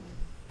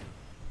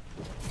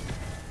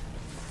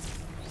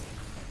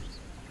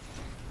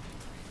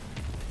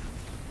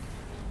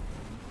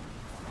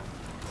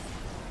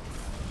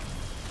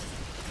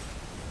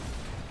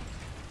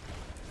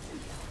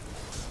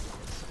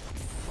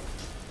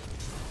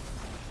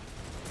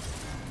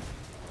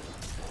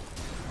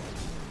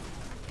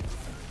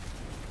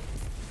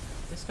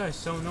 This guy's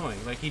so annoying.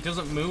 Like, he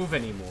doesn't move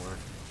anymore.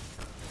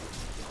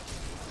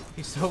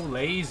 He's so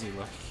lazy,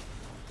 like.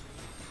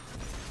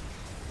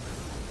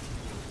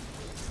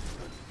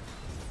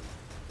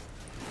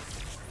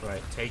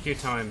 Right, take your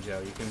time,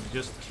 Joe. You can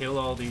just kill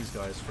all these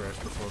guys first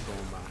before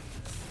going back.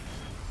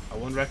 I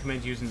wouldn't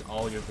recommend using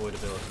all your void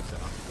abilities, though.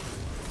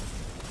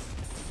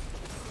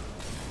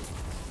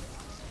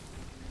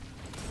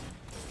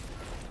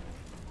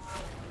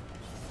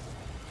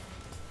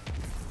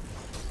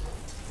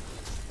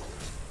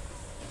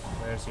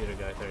 Where's the other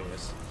guy? There he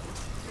is.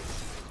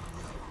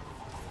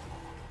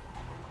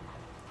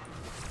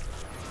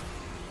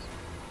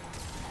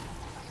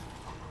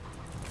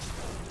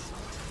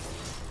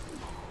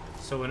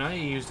 So when I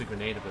use the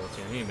grenade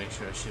ability, I need to make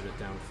sure I shoot it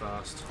down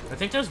fast. I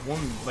think there's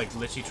one, like,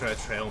 literally try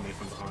to trail me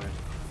from behind.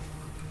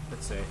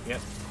 Let's see. Yep.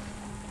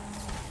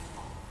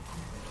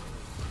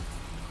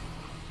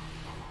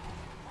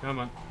 Come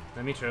on.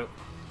 Let me through.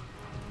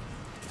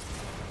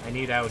 I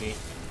need outie.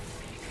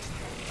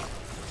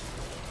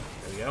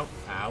 There we go.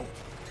 Ow.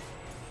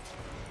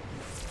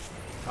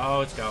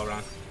 Oh, it's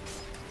Galran.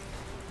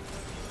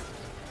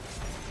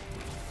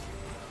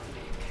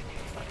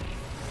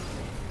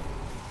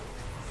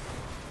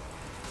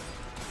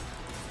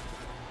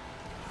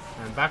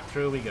 And back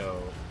through we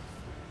go.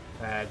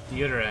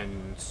 The other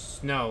end.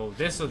 No,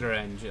 this other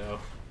end, Joe.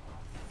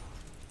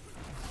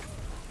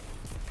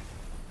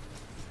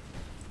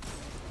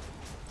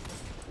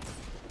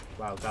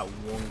 Wow, that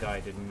one guy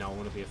did not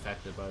want to be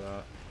affected by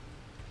that.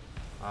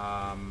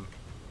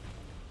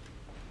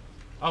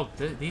 Oh,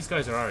 these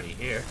guys are already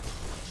here.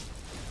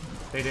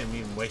 They didn't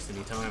even waste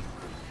any time.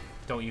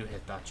 Don't you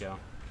hit that, Joe.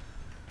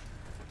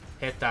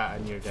 Hit that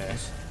and you're dead.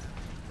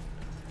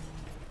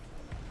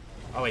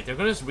 Oh wait, they're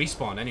gonna just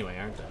respawn anyway,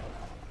 aren't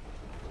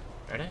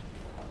they? Are they?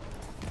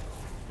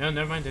 No,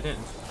 never mind, they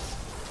didn't.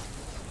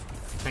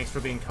 Thanks for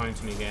being kind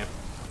to me, game.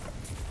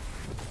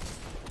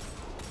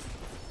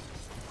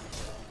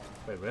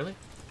 Wait, really?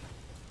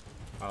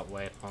 Oh,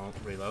 wait, I'll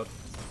reload.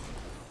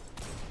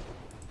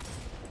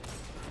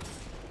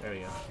 There we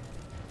go.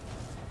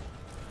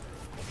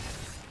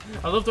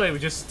 I love the way we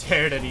just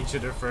stared at each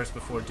other first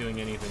before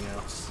doing anything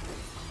else.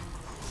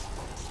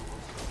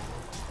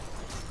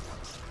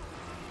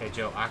 Okay,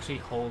 Joe, actually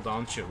hold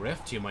on to your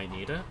rift. You might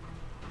need it.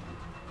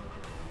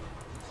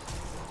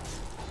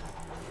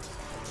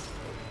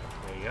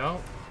 There you go.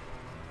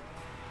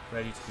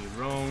 Ready to be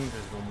rung.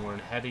 There's one more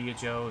ahead of you,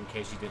 Joe, in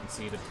case you didn't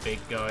see the big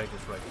guy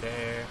just right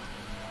there.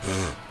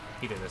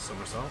 He did a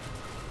somersault.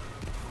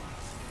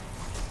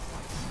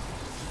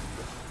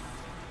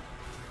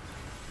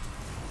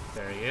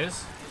 There he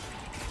is.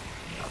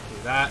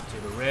 Do that,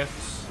 do the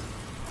rifts.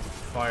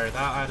 Fire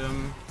that at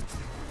him.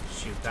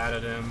 Shoot that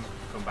at him.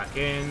 Come back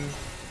in.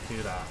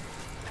 Do that.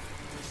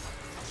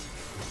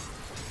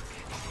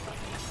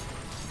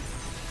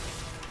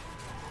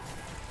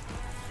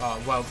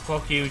 Oh, well,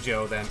 fuck you,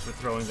 Joe, then, for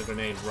throwing the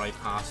grenade right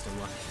past him.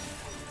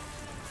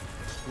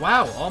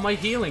 Wow, all my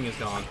healing is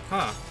gone.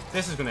 Huh.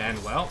 This is gonna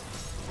end well.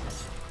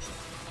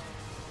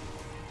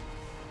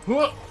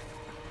 Whoa!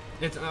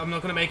 I'm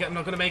not gonna make it, I'm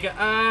not gonna make it.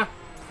 Ah!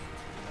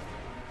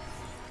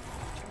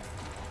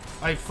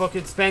 I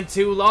fucking spent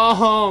too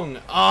long!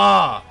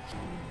 Ah!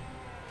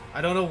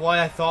 I don't know why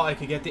I thought I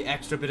could get the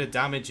extra bit of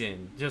damage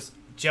in. Just,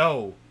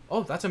 Joe.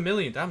 Oh, that's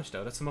 1,000,000 damage,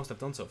 though. That's the most I've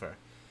done so far.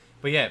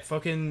 But yeah,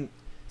 fucking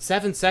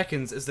 7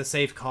 seconds is the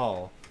safe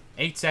call.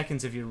 8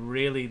 seconds if you're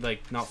really,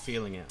 like, not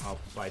feeling it. Oh,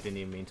 I didn't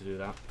even mean to do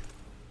that.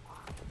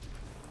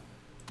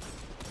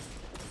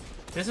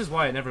 This is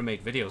why I never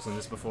made videos on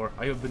this before.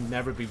 I would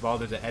never be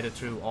bothered to edit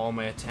through all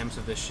my attempts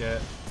of this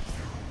shit.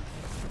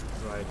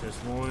 Right, there's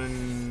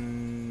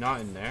one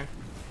not in there.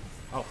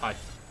 Oh, hi.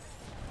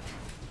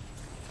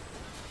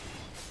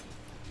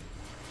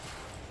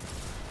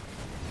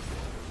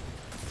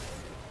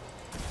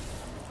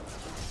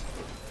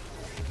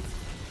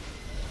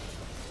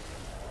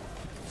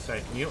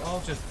 Sorry, can you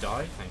all just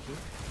die? Thank you.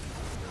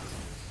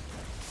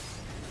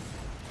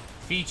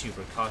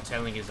 VTuber caught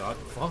telling his odd.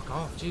 Fuck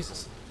off,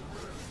 Jesus.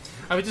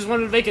 I just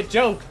wanted to make a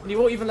joke, and you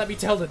won't even let me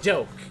tell the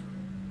joke.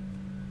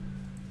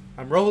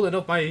 I'm rolling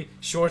up my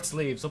short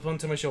sleeves up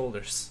onto my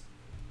shoulders.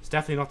 It's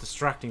definitely not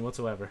distracting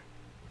whatsoever.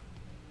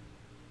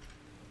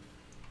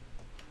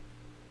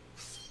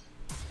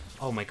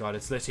 Oh my god,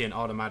 it's literally an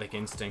automatic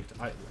instinct.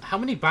 How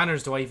many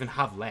banners do I even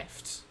have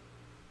left?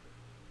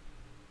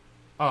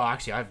 Oh,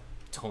 actually, I have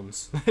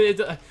tons.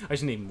 I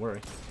shouldn't even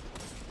worry.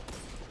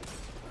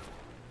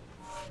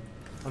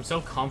 I'm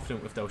so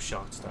confident with those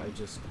shots that I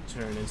just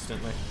turn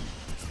instantly.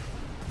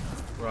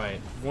 Right,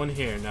 one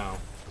here, no.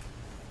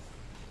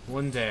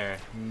 One there,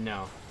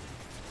 no.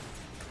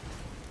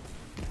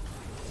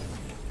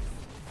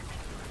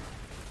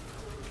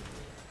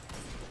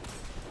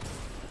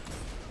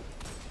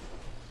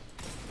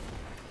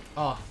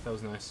 Oh, that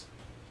was nice.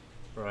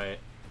 Right.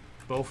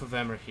 Both of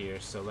them are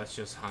here, so let's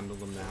just handle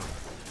them now.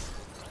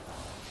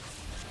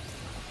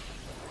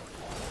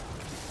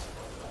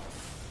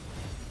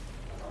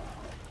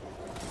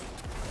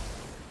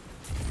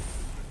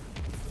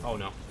 Oh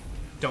no.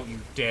 Don't you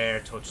dare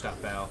touch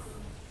that bell.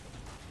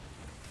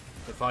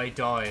 If I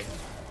die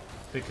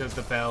because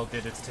the bell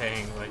did its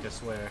thing, like I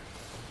swear.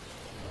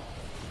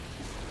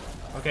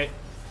 Okay.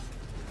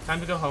 Time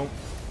to go home.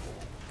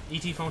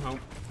 ET phone home.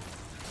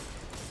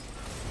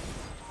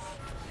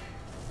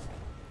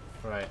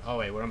 Right. Oh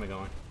wait, where am I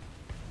going?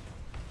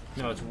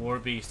 No, it's War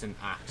Beast and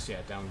Axe. Yeah,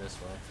 down this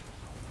way.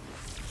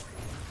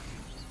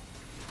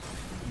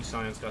 You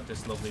Scion's got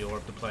this lovely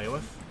orb to play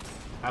with.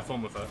 Have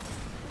fun with it.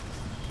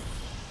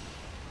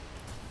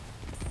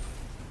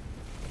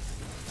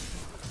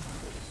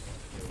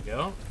 There we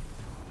go.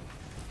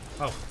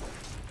 Oh,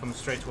 coming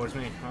straight towards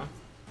me, huh?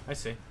 I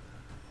see.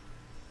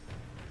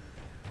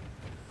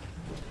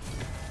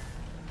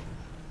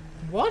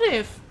 What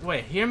if...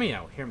 Wait, hear me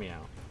out, hear me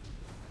out.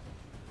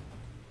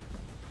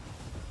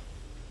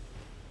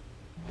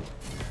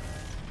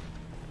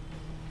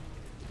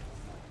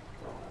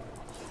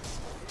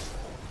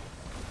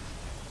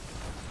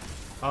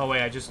 Oh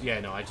wait, I just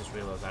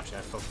realized actually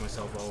I fucked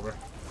myself over.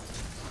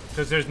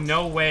 Because there's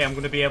no way I'm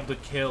going to be able to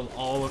kill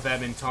all of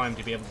them in time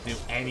to be able to do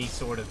any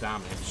sort of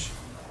damage.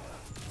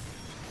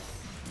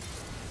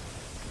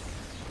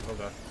 Oh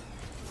god.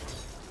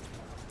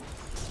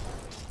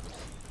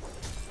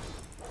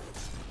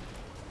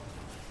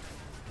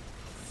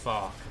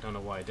 Fuck, I don't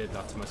know why I did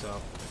that to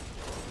myself.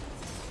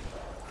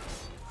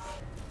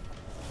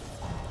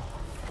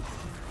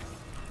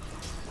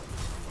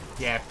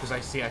 Yeah, because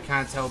I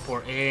can't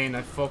teleport in.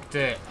 I fucked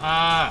it.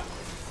 Ah!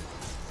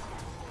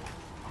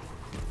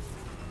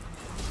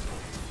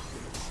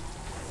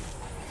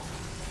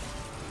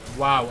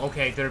 Wow,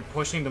 okay, they're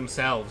pushing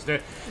themselves.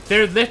 They're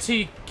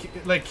literally,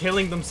 like,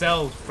 killing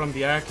themselves from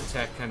the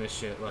architect kind of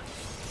shit, like.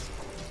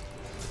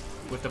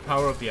 With the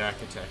power of the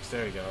architects.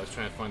 There you go, I was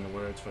trying to find the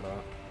words for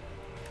that.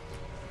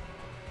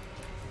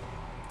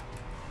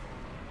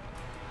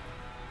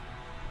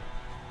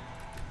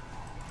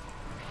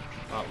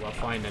 Oh, well,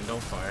 fine then,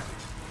 don't fire.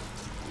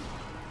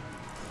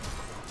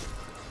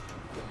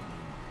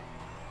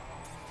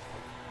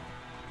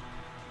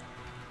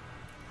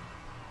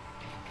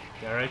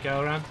 You alright,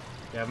 Galaran?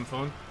 You having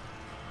fun?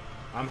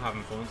 I'm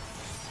having fun.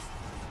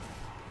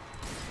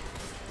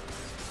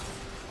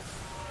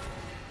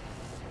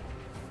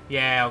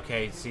 Yeah,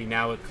 okay, see,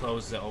 now it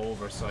closes it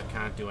over, so I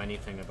can't do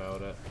anything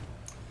about it.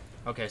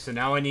 Okay, so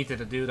now I need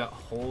to do that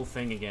whole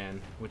thing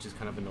again, which is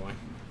kind of annoying.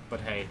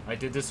 But hey, I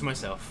did this to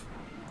myself.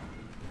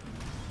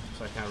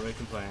 So I can't really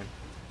complain.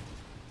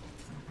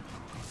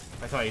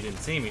 I thought you didn't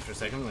see me for a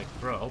second. I'm like,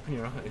 bro, open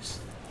your eyes.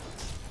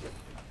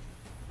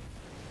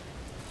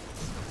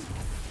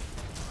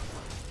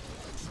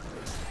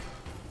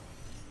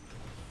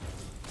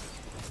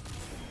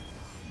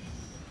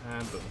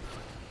 And boom.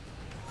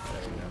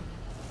 There we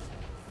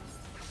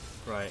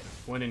go. Right,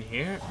 one in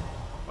here.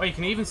 Oh, you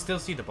can even still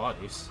see the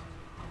bodies.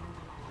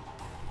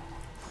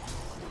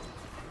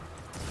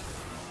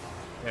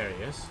 There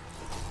he is.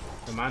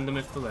 The man, the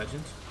myth, the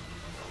legend.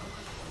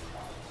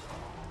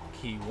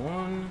 Key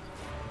 1.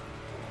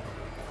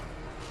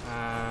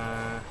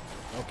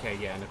 Okay,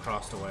 yeah, and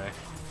across the way.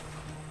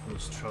 Let me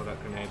just throw that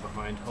grenade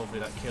behind. Hopefully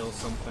that kills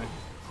something.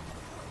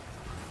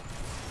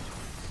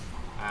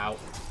 Ow.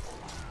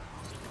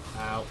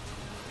 Ow.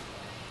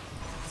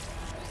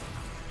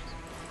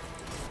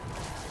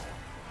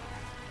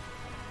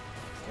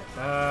 Get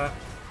that.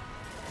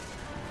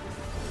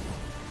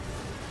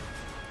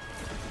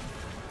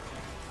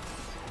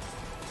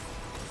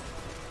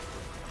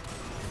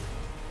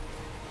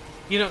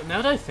 You know,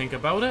 now that I think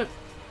about it,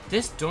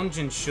 this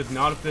dungeon should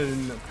not have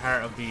been a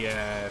part of the,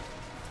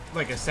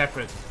 like a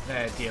separate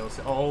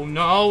DLC. Oh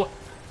no!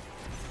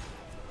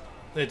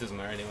 It doesn't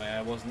matter anyway,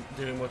 I wasn't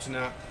doing much in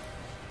that.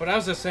 But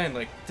as I was saying,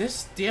 like,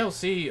 this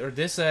DLC, or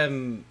this,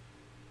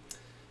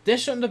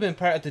 this shouldn't have been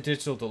part of the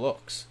Digital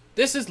Deluxe.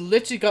 This has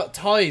literally got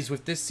ties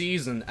with this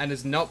season and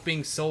is not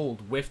being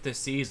sold with this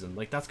season.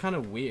 Like, that's kind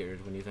of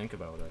weird when you think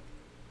about it.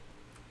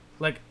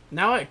 Like,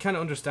 now I kind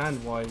of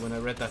understand why when I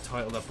read that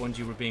title that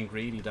Bungie were being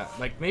greedy, that,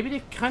 like, maybe they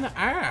kind of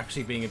are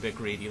actually being a bit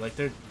greedy. Like,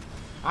 they're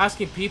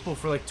asking people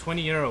for, like,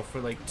 €20 for,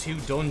 like, 2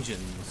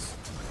 dungeons.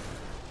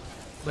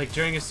 Like,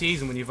 during a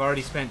season when you've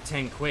already spent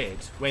 10 quid.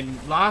 When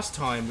last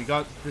time we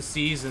got the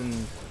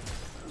season,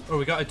 or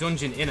we got a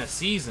dungeon in a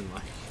season,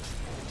 like.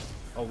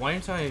 Oh, why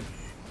aren't I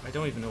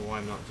don't even know why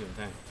I'm not doing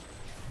that.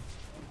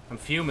 I'm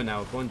fuming now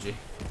at Bungie.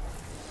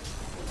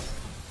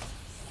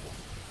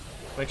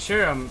 Like,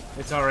 sure,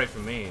 it's alright for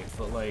me,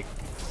 but, like,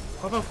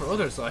 what about for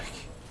others? Like,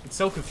 it's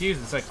so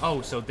confusing. It's like,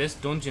 oh, so this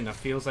dungeon that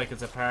feels like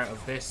it's a part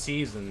of this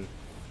season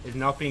is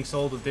not being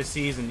sold with this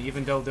season,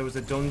 even though there was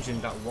a dungeon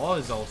that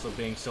was also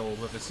being sold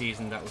with a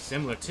season that was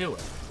similar to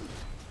it.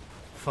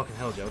 Fucking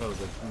hell, Joe, that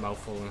was a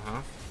mouthful and a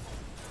half.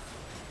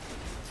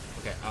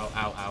 Okay, ow,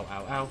 ow, ow,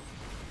 ow,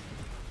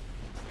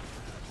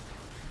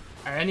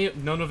 ow.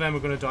 None of them are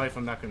going to die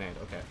from that grenade,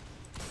 okay.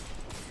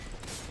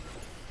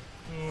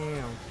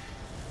 Yeah.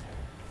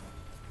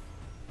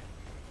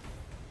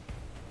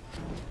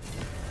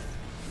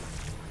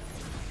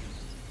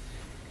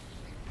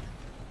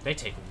 They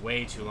take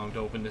way too long to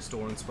open this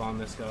door and spawn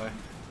this guy.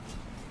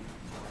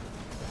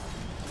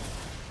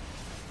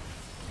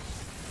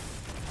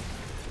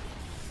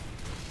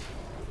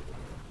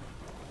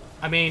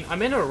 I mean,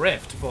 I'm in a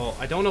rift, but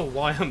I don't know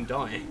why I'm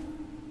dying.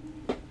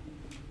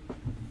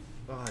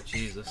 Oh,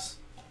 Jesus.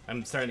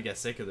 I'm starting to get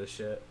sick of this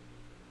shit.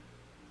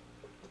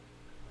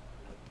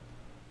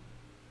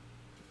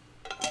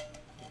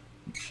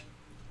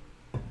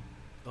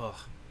 Ugh.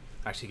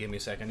 Actually, give me a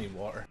sec. I need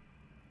water.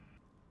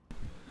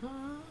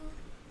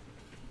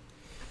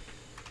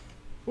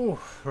 Ooh,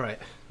 right.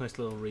 Nice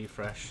little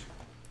refresh.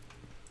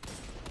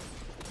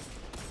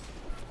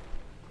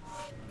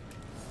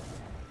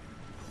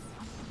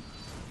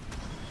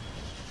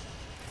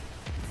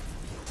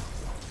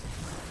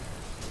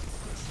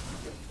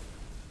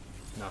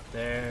 Not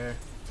there.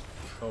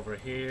 Over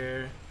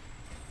here.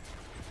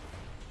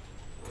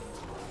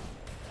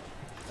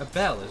 A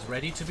bell is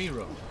ready to be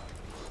rung.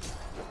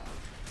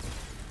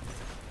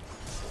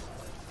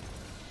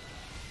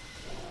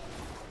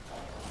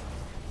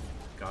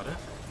 Got it.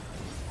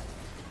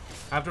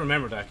 I have to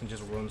remember that I can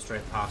just run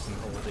straight past and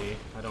hold E.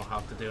 I don't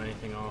have to do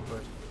anything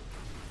awkward.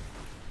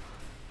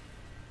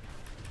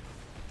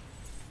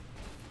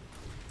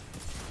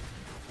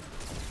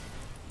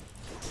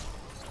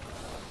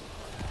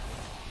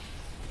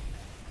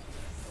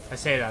 I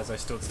say that as I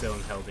stood still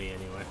and held E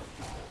anyway.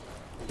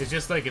 It's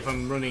just like if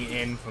I'm running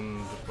in from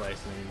the place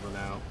and then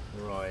run out.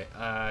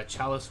 Right.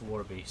 Chalice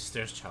Warbeast.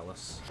 There's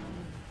Chalice.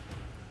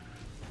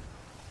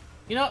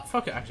 You know what?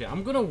 Fuck it, actually.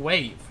 I'm gonna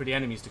wait for the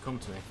enemies to come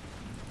to me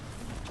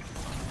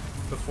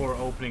before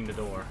opening the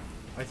door.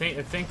 I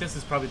think this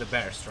is probably the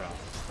better strat.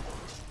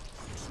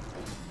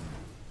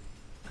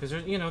 Because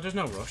there's, you know, there's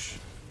no rush.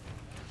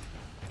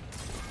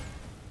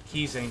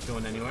 Keys ain't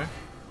going anywhere.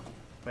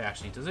 Wait,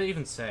 actually, does it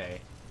even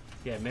say?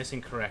 Yeah,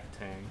 missing correct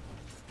thing.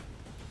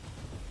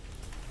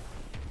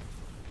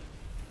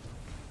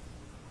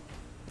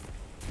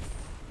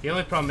 The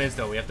only problem is,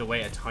 though, we have to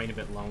wait a tiny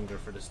bit longer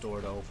for this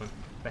door to open.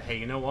 But hey,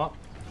 you know what?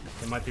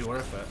 It might be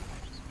worth it.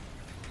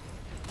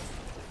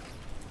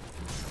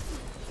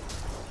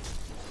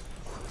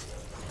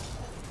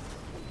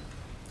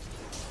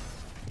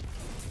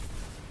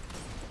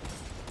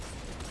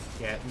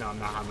 Yeah, no, I'm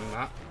not having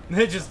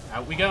that. Just,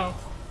 out we go.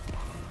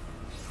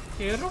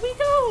 Here we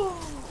go!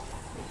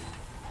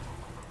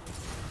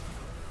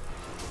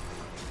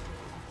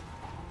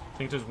 I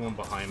think there's one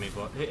behind me,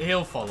 but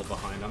he'll follow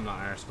behind. I'm not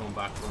arsed going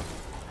back to him.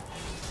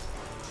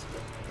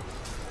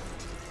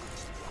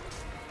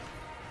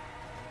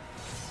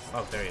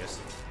 Oh, there he is.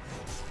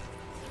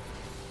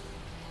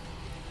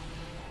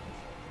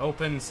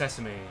 Open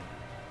sesame.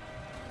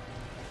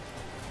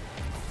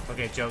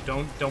 Okay, Joe,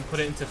 don't put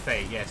it into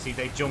fate. Yeah, see,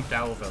 they jumped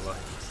out of it, like.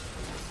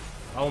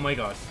 Oh my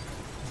god.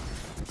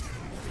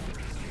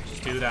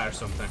 Just do that or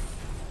something.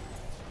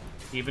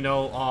 Even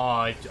though, oh,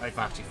 I've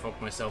actually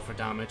fucked myself for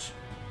damage.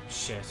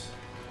 Shit.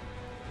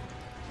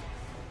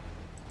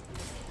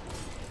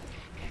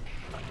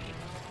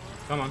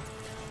 Come on.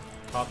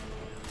 Pop.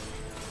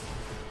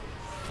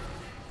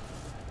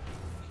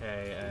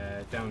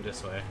 Okay, down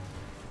this way.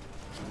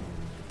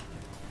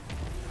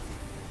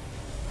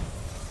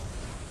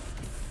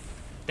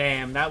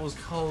 Damn, that was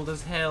cold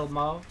as hell,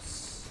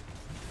 mobs.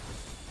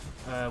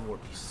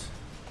 Warbeast.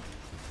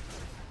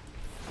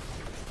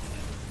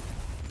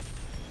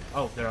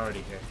 Oh, they're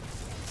already here.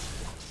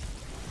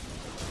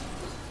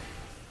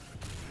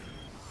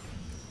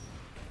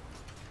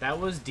 That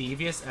was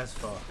devious as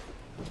fuck.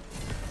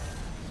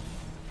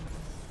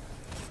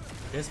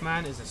 This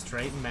man is a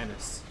straight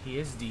menace. He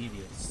is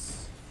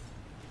devious.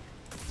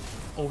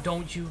 Oh,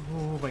 don't you...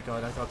 Oh my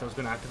god, I thought that was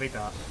going to activate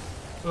that.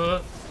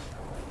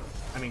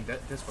 I mean,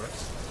 this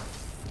works.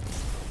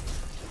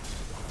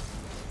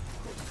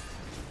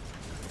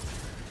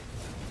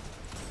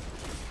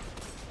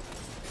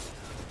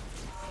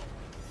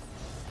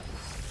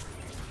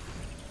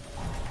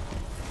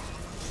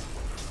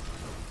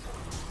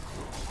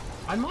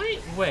 I might...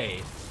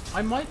 Wait.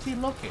 I might be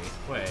lucky.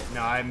 Wait,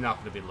 no, I'm not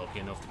going to be lucky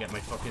enough to get my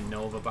fucking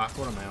Nova back.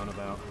 What am I on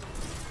about?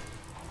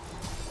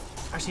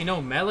 Actually,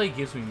 no, melee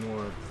gives me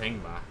more thing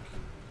back.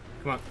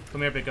 Come on,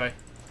 come here, big guy.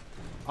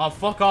 Oh,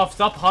 fuck off.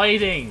 Stop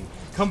hiding.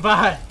 Come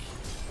back.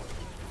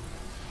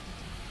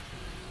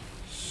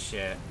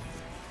 Shit.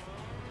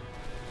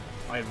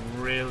 I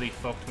really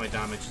fucked my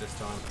damage this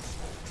time.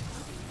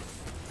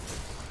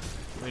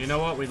 Well, you know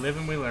what? We live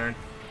and we learn.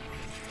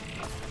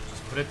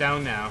 Just put it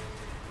down now.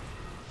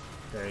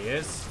 There he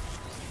is.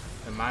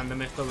 The man, the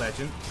myth, the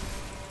legend.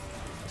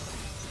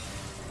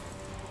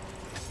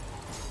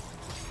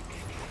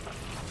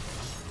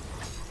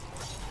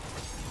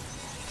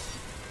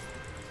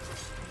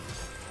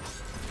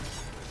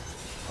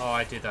 Oh,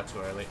 I did that too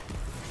early.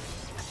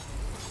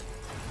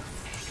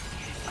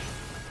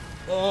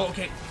 Oh,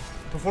 okay.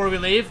 Before we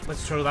leave,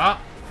 let's throw that.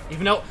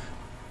 Even though...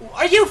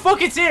 Are you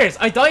fucking serious?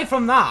 I died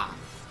from that.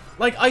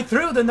 Like, I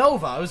threw the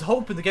Nova. I was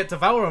hoping to get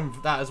Devour him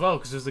for that as well,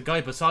 because there's a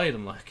guy beside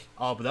him, like.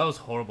 Oh, but that was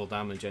horrible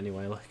damage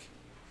anyway, like.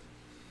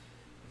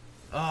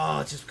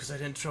 Oh, just because I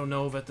didn't throw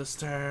Nova at the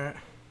start.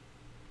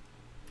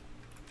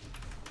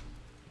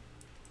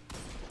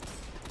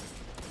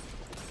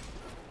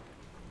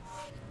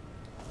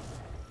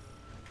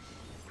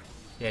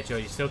 Yeah, Joe,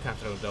 you still can't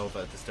throw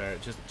Nova at the start.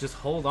 Just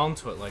hold on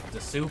to it like the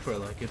super,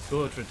 like it's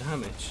good for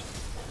damage.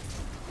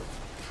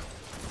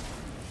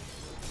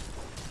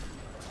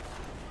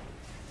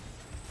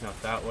 Not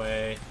that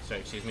way. Sorry,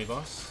 excuse me,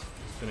 boss.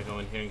 Just gonna go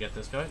in here and get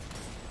this guy.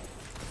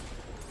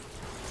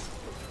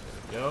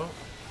 There we go.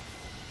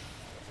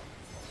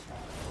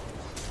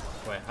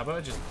 Wait, how about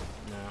I just...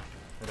 No,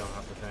 I don't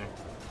have the thing.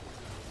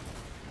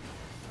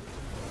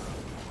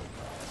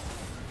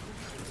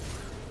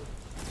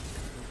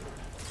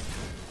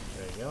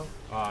 There you go.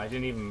 Oh, I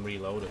didn't even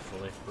reload it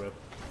fully. Rip.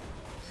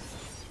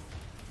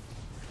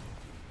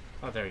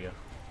 Oh, there you go.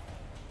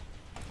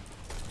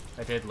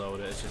 I did load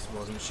it, it just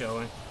wasn't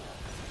showing.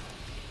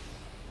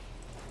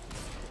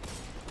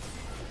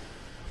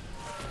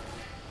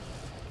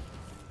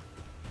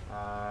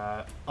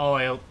 Oh,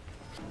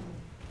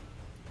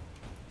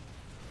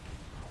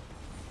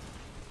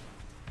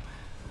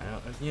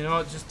 you know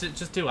what?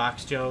 Just do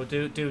Axe, Joe.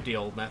 Do the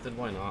old method.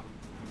 Why not?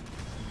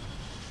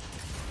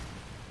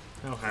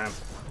 No harm.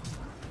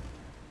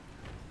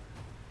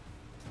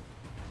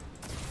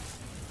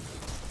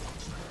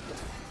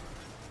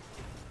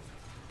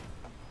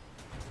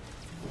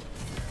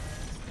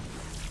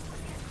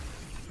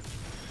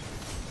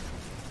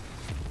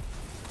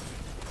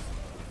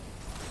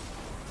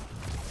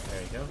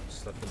 There you go.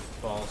 Just let the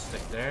ball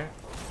stick there.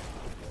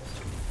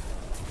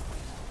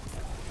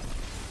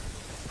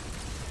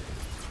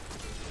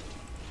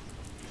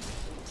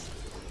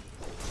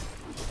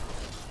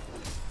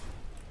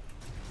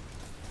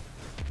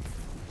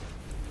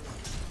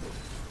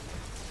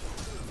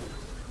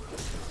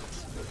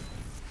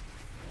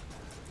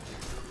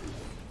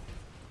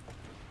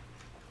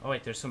 Oh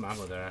wait, there's some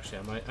ammo there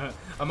actually.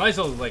 I might as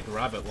well like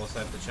grab it whilst I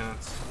have the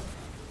chance.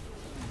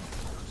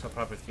 So I'll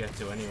probably get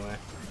to anyway.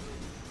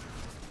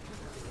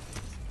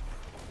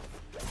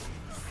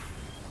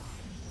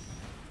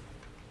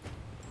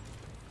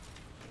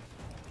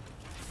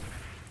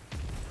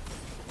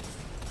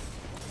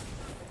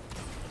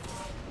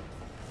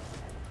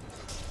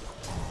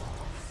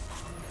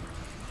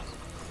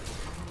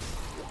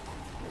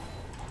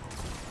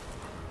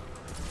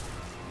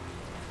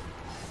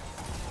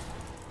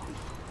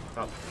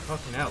 Oh,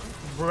 fucking hell.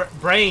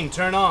 Brain,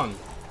 turn on.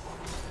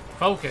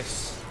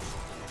 Focus.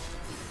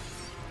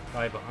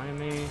 Guy behind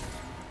me.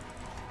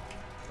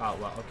 Oh,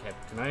 well, okay.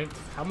 Can I...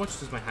 How much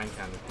does my hand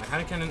cannon? My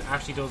hand cannon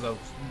actually does a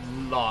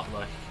lot,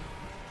 like...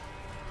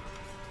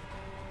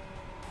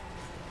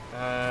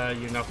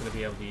 you're not going to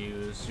be able to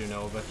use your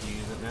Nova if you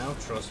use it now.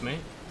 Trust me.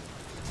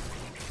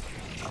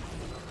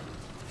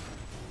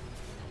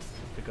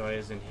 The guy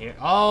is in here.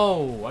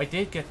 Oh! I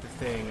did get the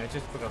thing. I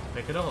just forgot to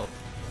pick it up.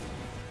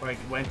 Or I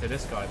went to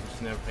this guy, but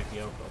just never picked the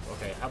oak up.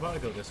 Okay, how about I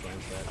go this way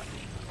instead?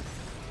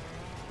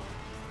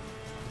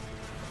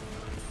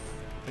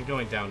 I think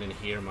going down in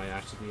here might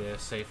actually be a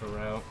safer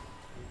route.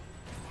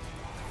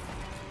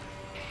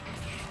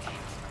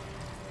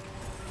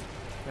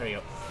 There you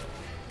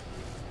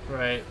go.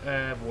 Right,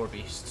 War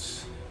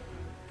Beasts.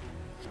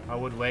 I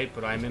would wait,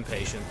 but I'm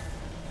impatient.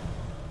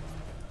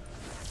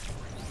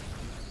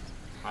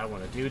 I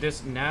want to do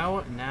this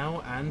now,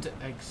 and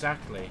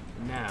exactly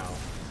now.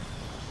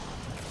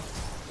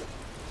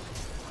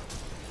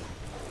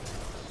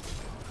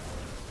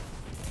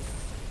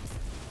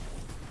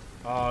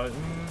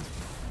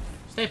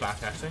 Stay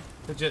back, actually.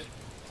 Legit.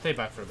 Stay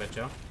back for a bit,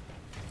 Joe.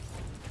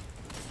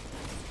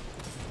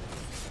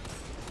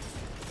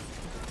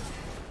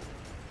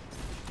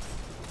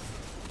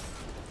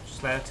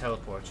 Just let it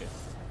teleport you.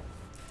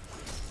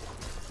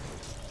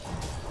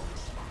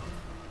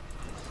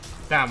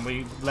 Damn,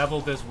 we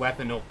leveled this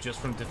weapon up just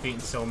from defeating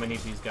so many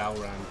of these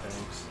Galran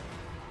things.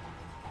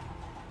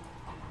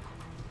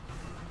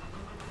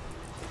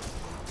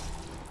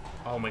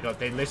 Oh my god,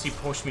 they literally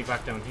pushed me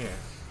back down here.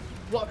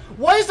 What?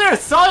 Why is there a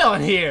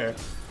Scion here?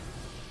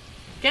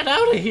 Get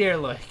out of here,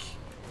 like.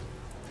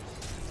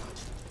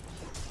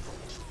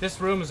 This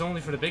room is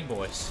only for the big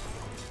boys.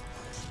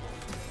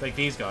 Like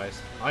these guys.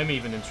 I'm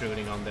even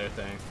intruding on their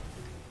thing.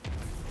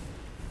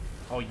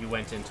 Oh, you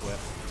went into it.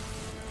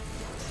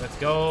 Let's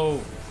go.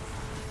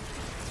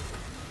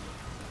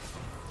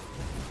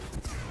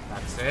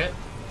 That's it.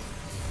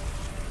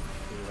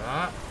 Do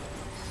that.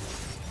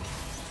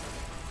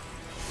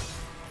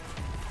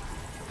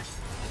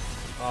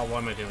 Oh, why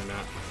am I doing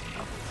that?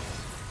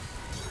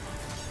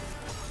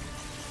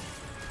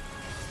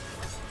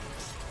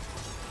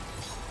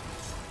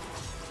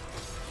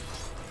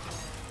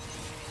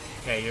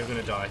 Okay, you're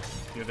gonna die.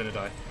 You're gonna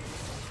die.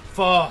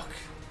 Fuck!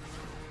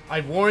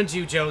 I warned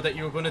you, Joe, that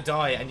you were gonna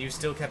die, and you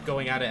still kept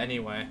going at it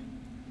anyway.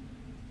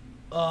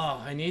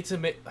 Oh, I need to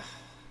make...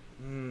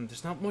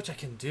 there's not much I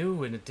can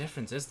do in a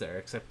difference, is there?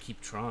 Except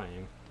keep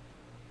trying.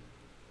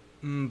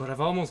 But I've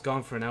almost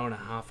gone for an hour and a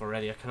half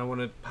already. I kind of want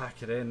to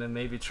pack it in and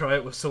maybe try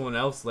it with someone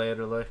else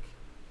later, like.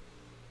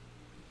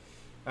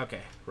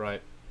 Okay,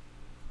 right.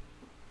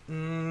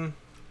 One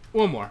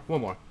more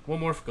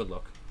for good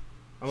luck.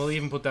 And we'll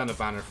even put down a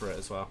banner for it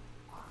as well.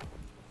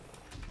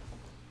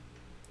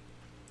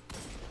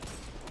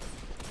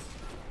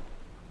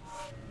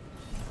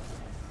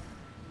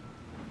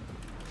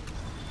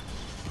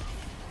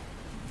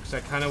 Because I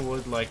kind of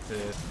would like to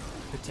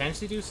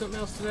potentially do something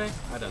else today.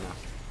 I don't know.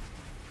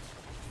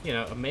 You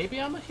know,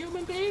 maybe I'm a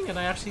human being and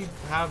I actually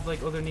have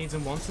like other needs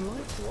and wants in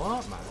life.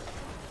 What, man?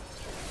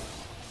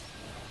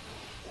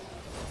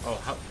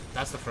 Oh,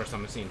 that's the first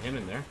time I've seen him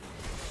in there.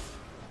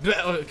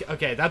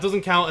 Okay, that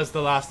doesn't count as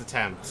the last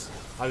attempt.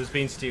 I was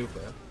being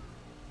stupid.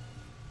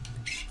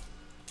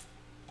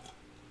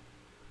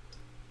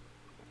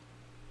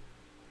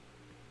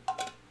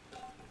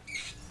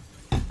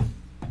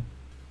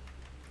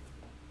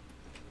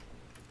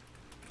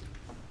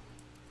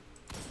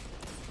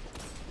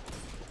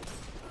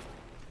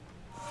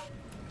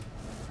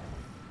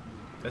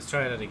 Let's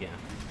try that again.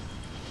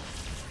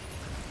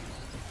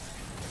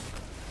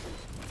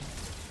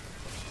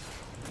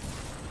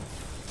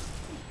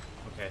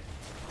 Okay.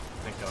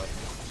 Thank God.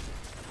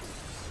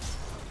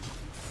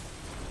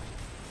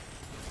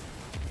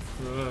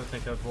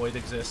 Thank God Void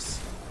exists.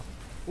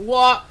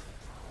 What?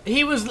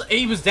 He was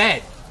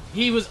dead.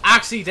 He was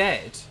actually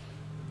dead.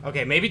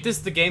 Okay, maybe this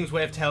is the game's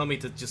way of telling me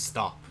to just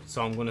stop.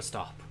 So I'm gonna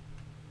stop.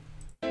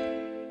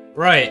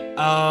 Right,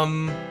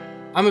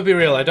 I'm gonna be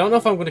real. I don't know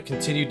if I'm gonna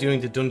continue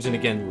doing the dungeon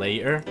again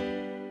later,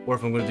 or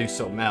if I'm gonna do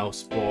something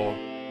else, but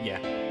yeah.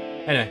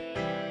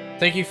 Anyway,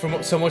 thank you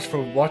so much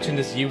for watching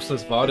this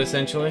useless VOD,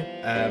 essentially.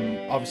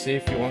 Obviously,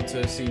 if you want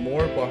to see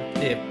more,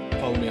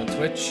 follow me on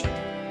Twitch.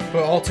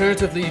 But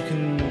alternatively, you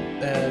can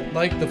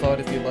like the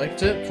VOD if you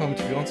liked it, comment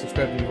if you want,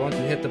 subscribe if you want,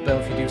 and hit the bell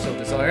if you do so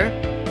desire.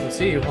 We'll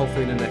see you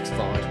hopefully in the next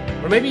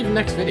VOD, or maybe even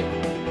next video.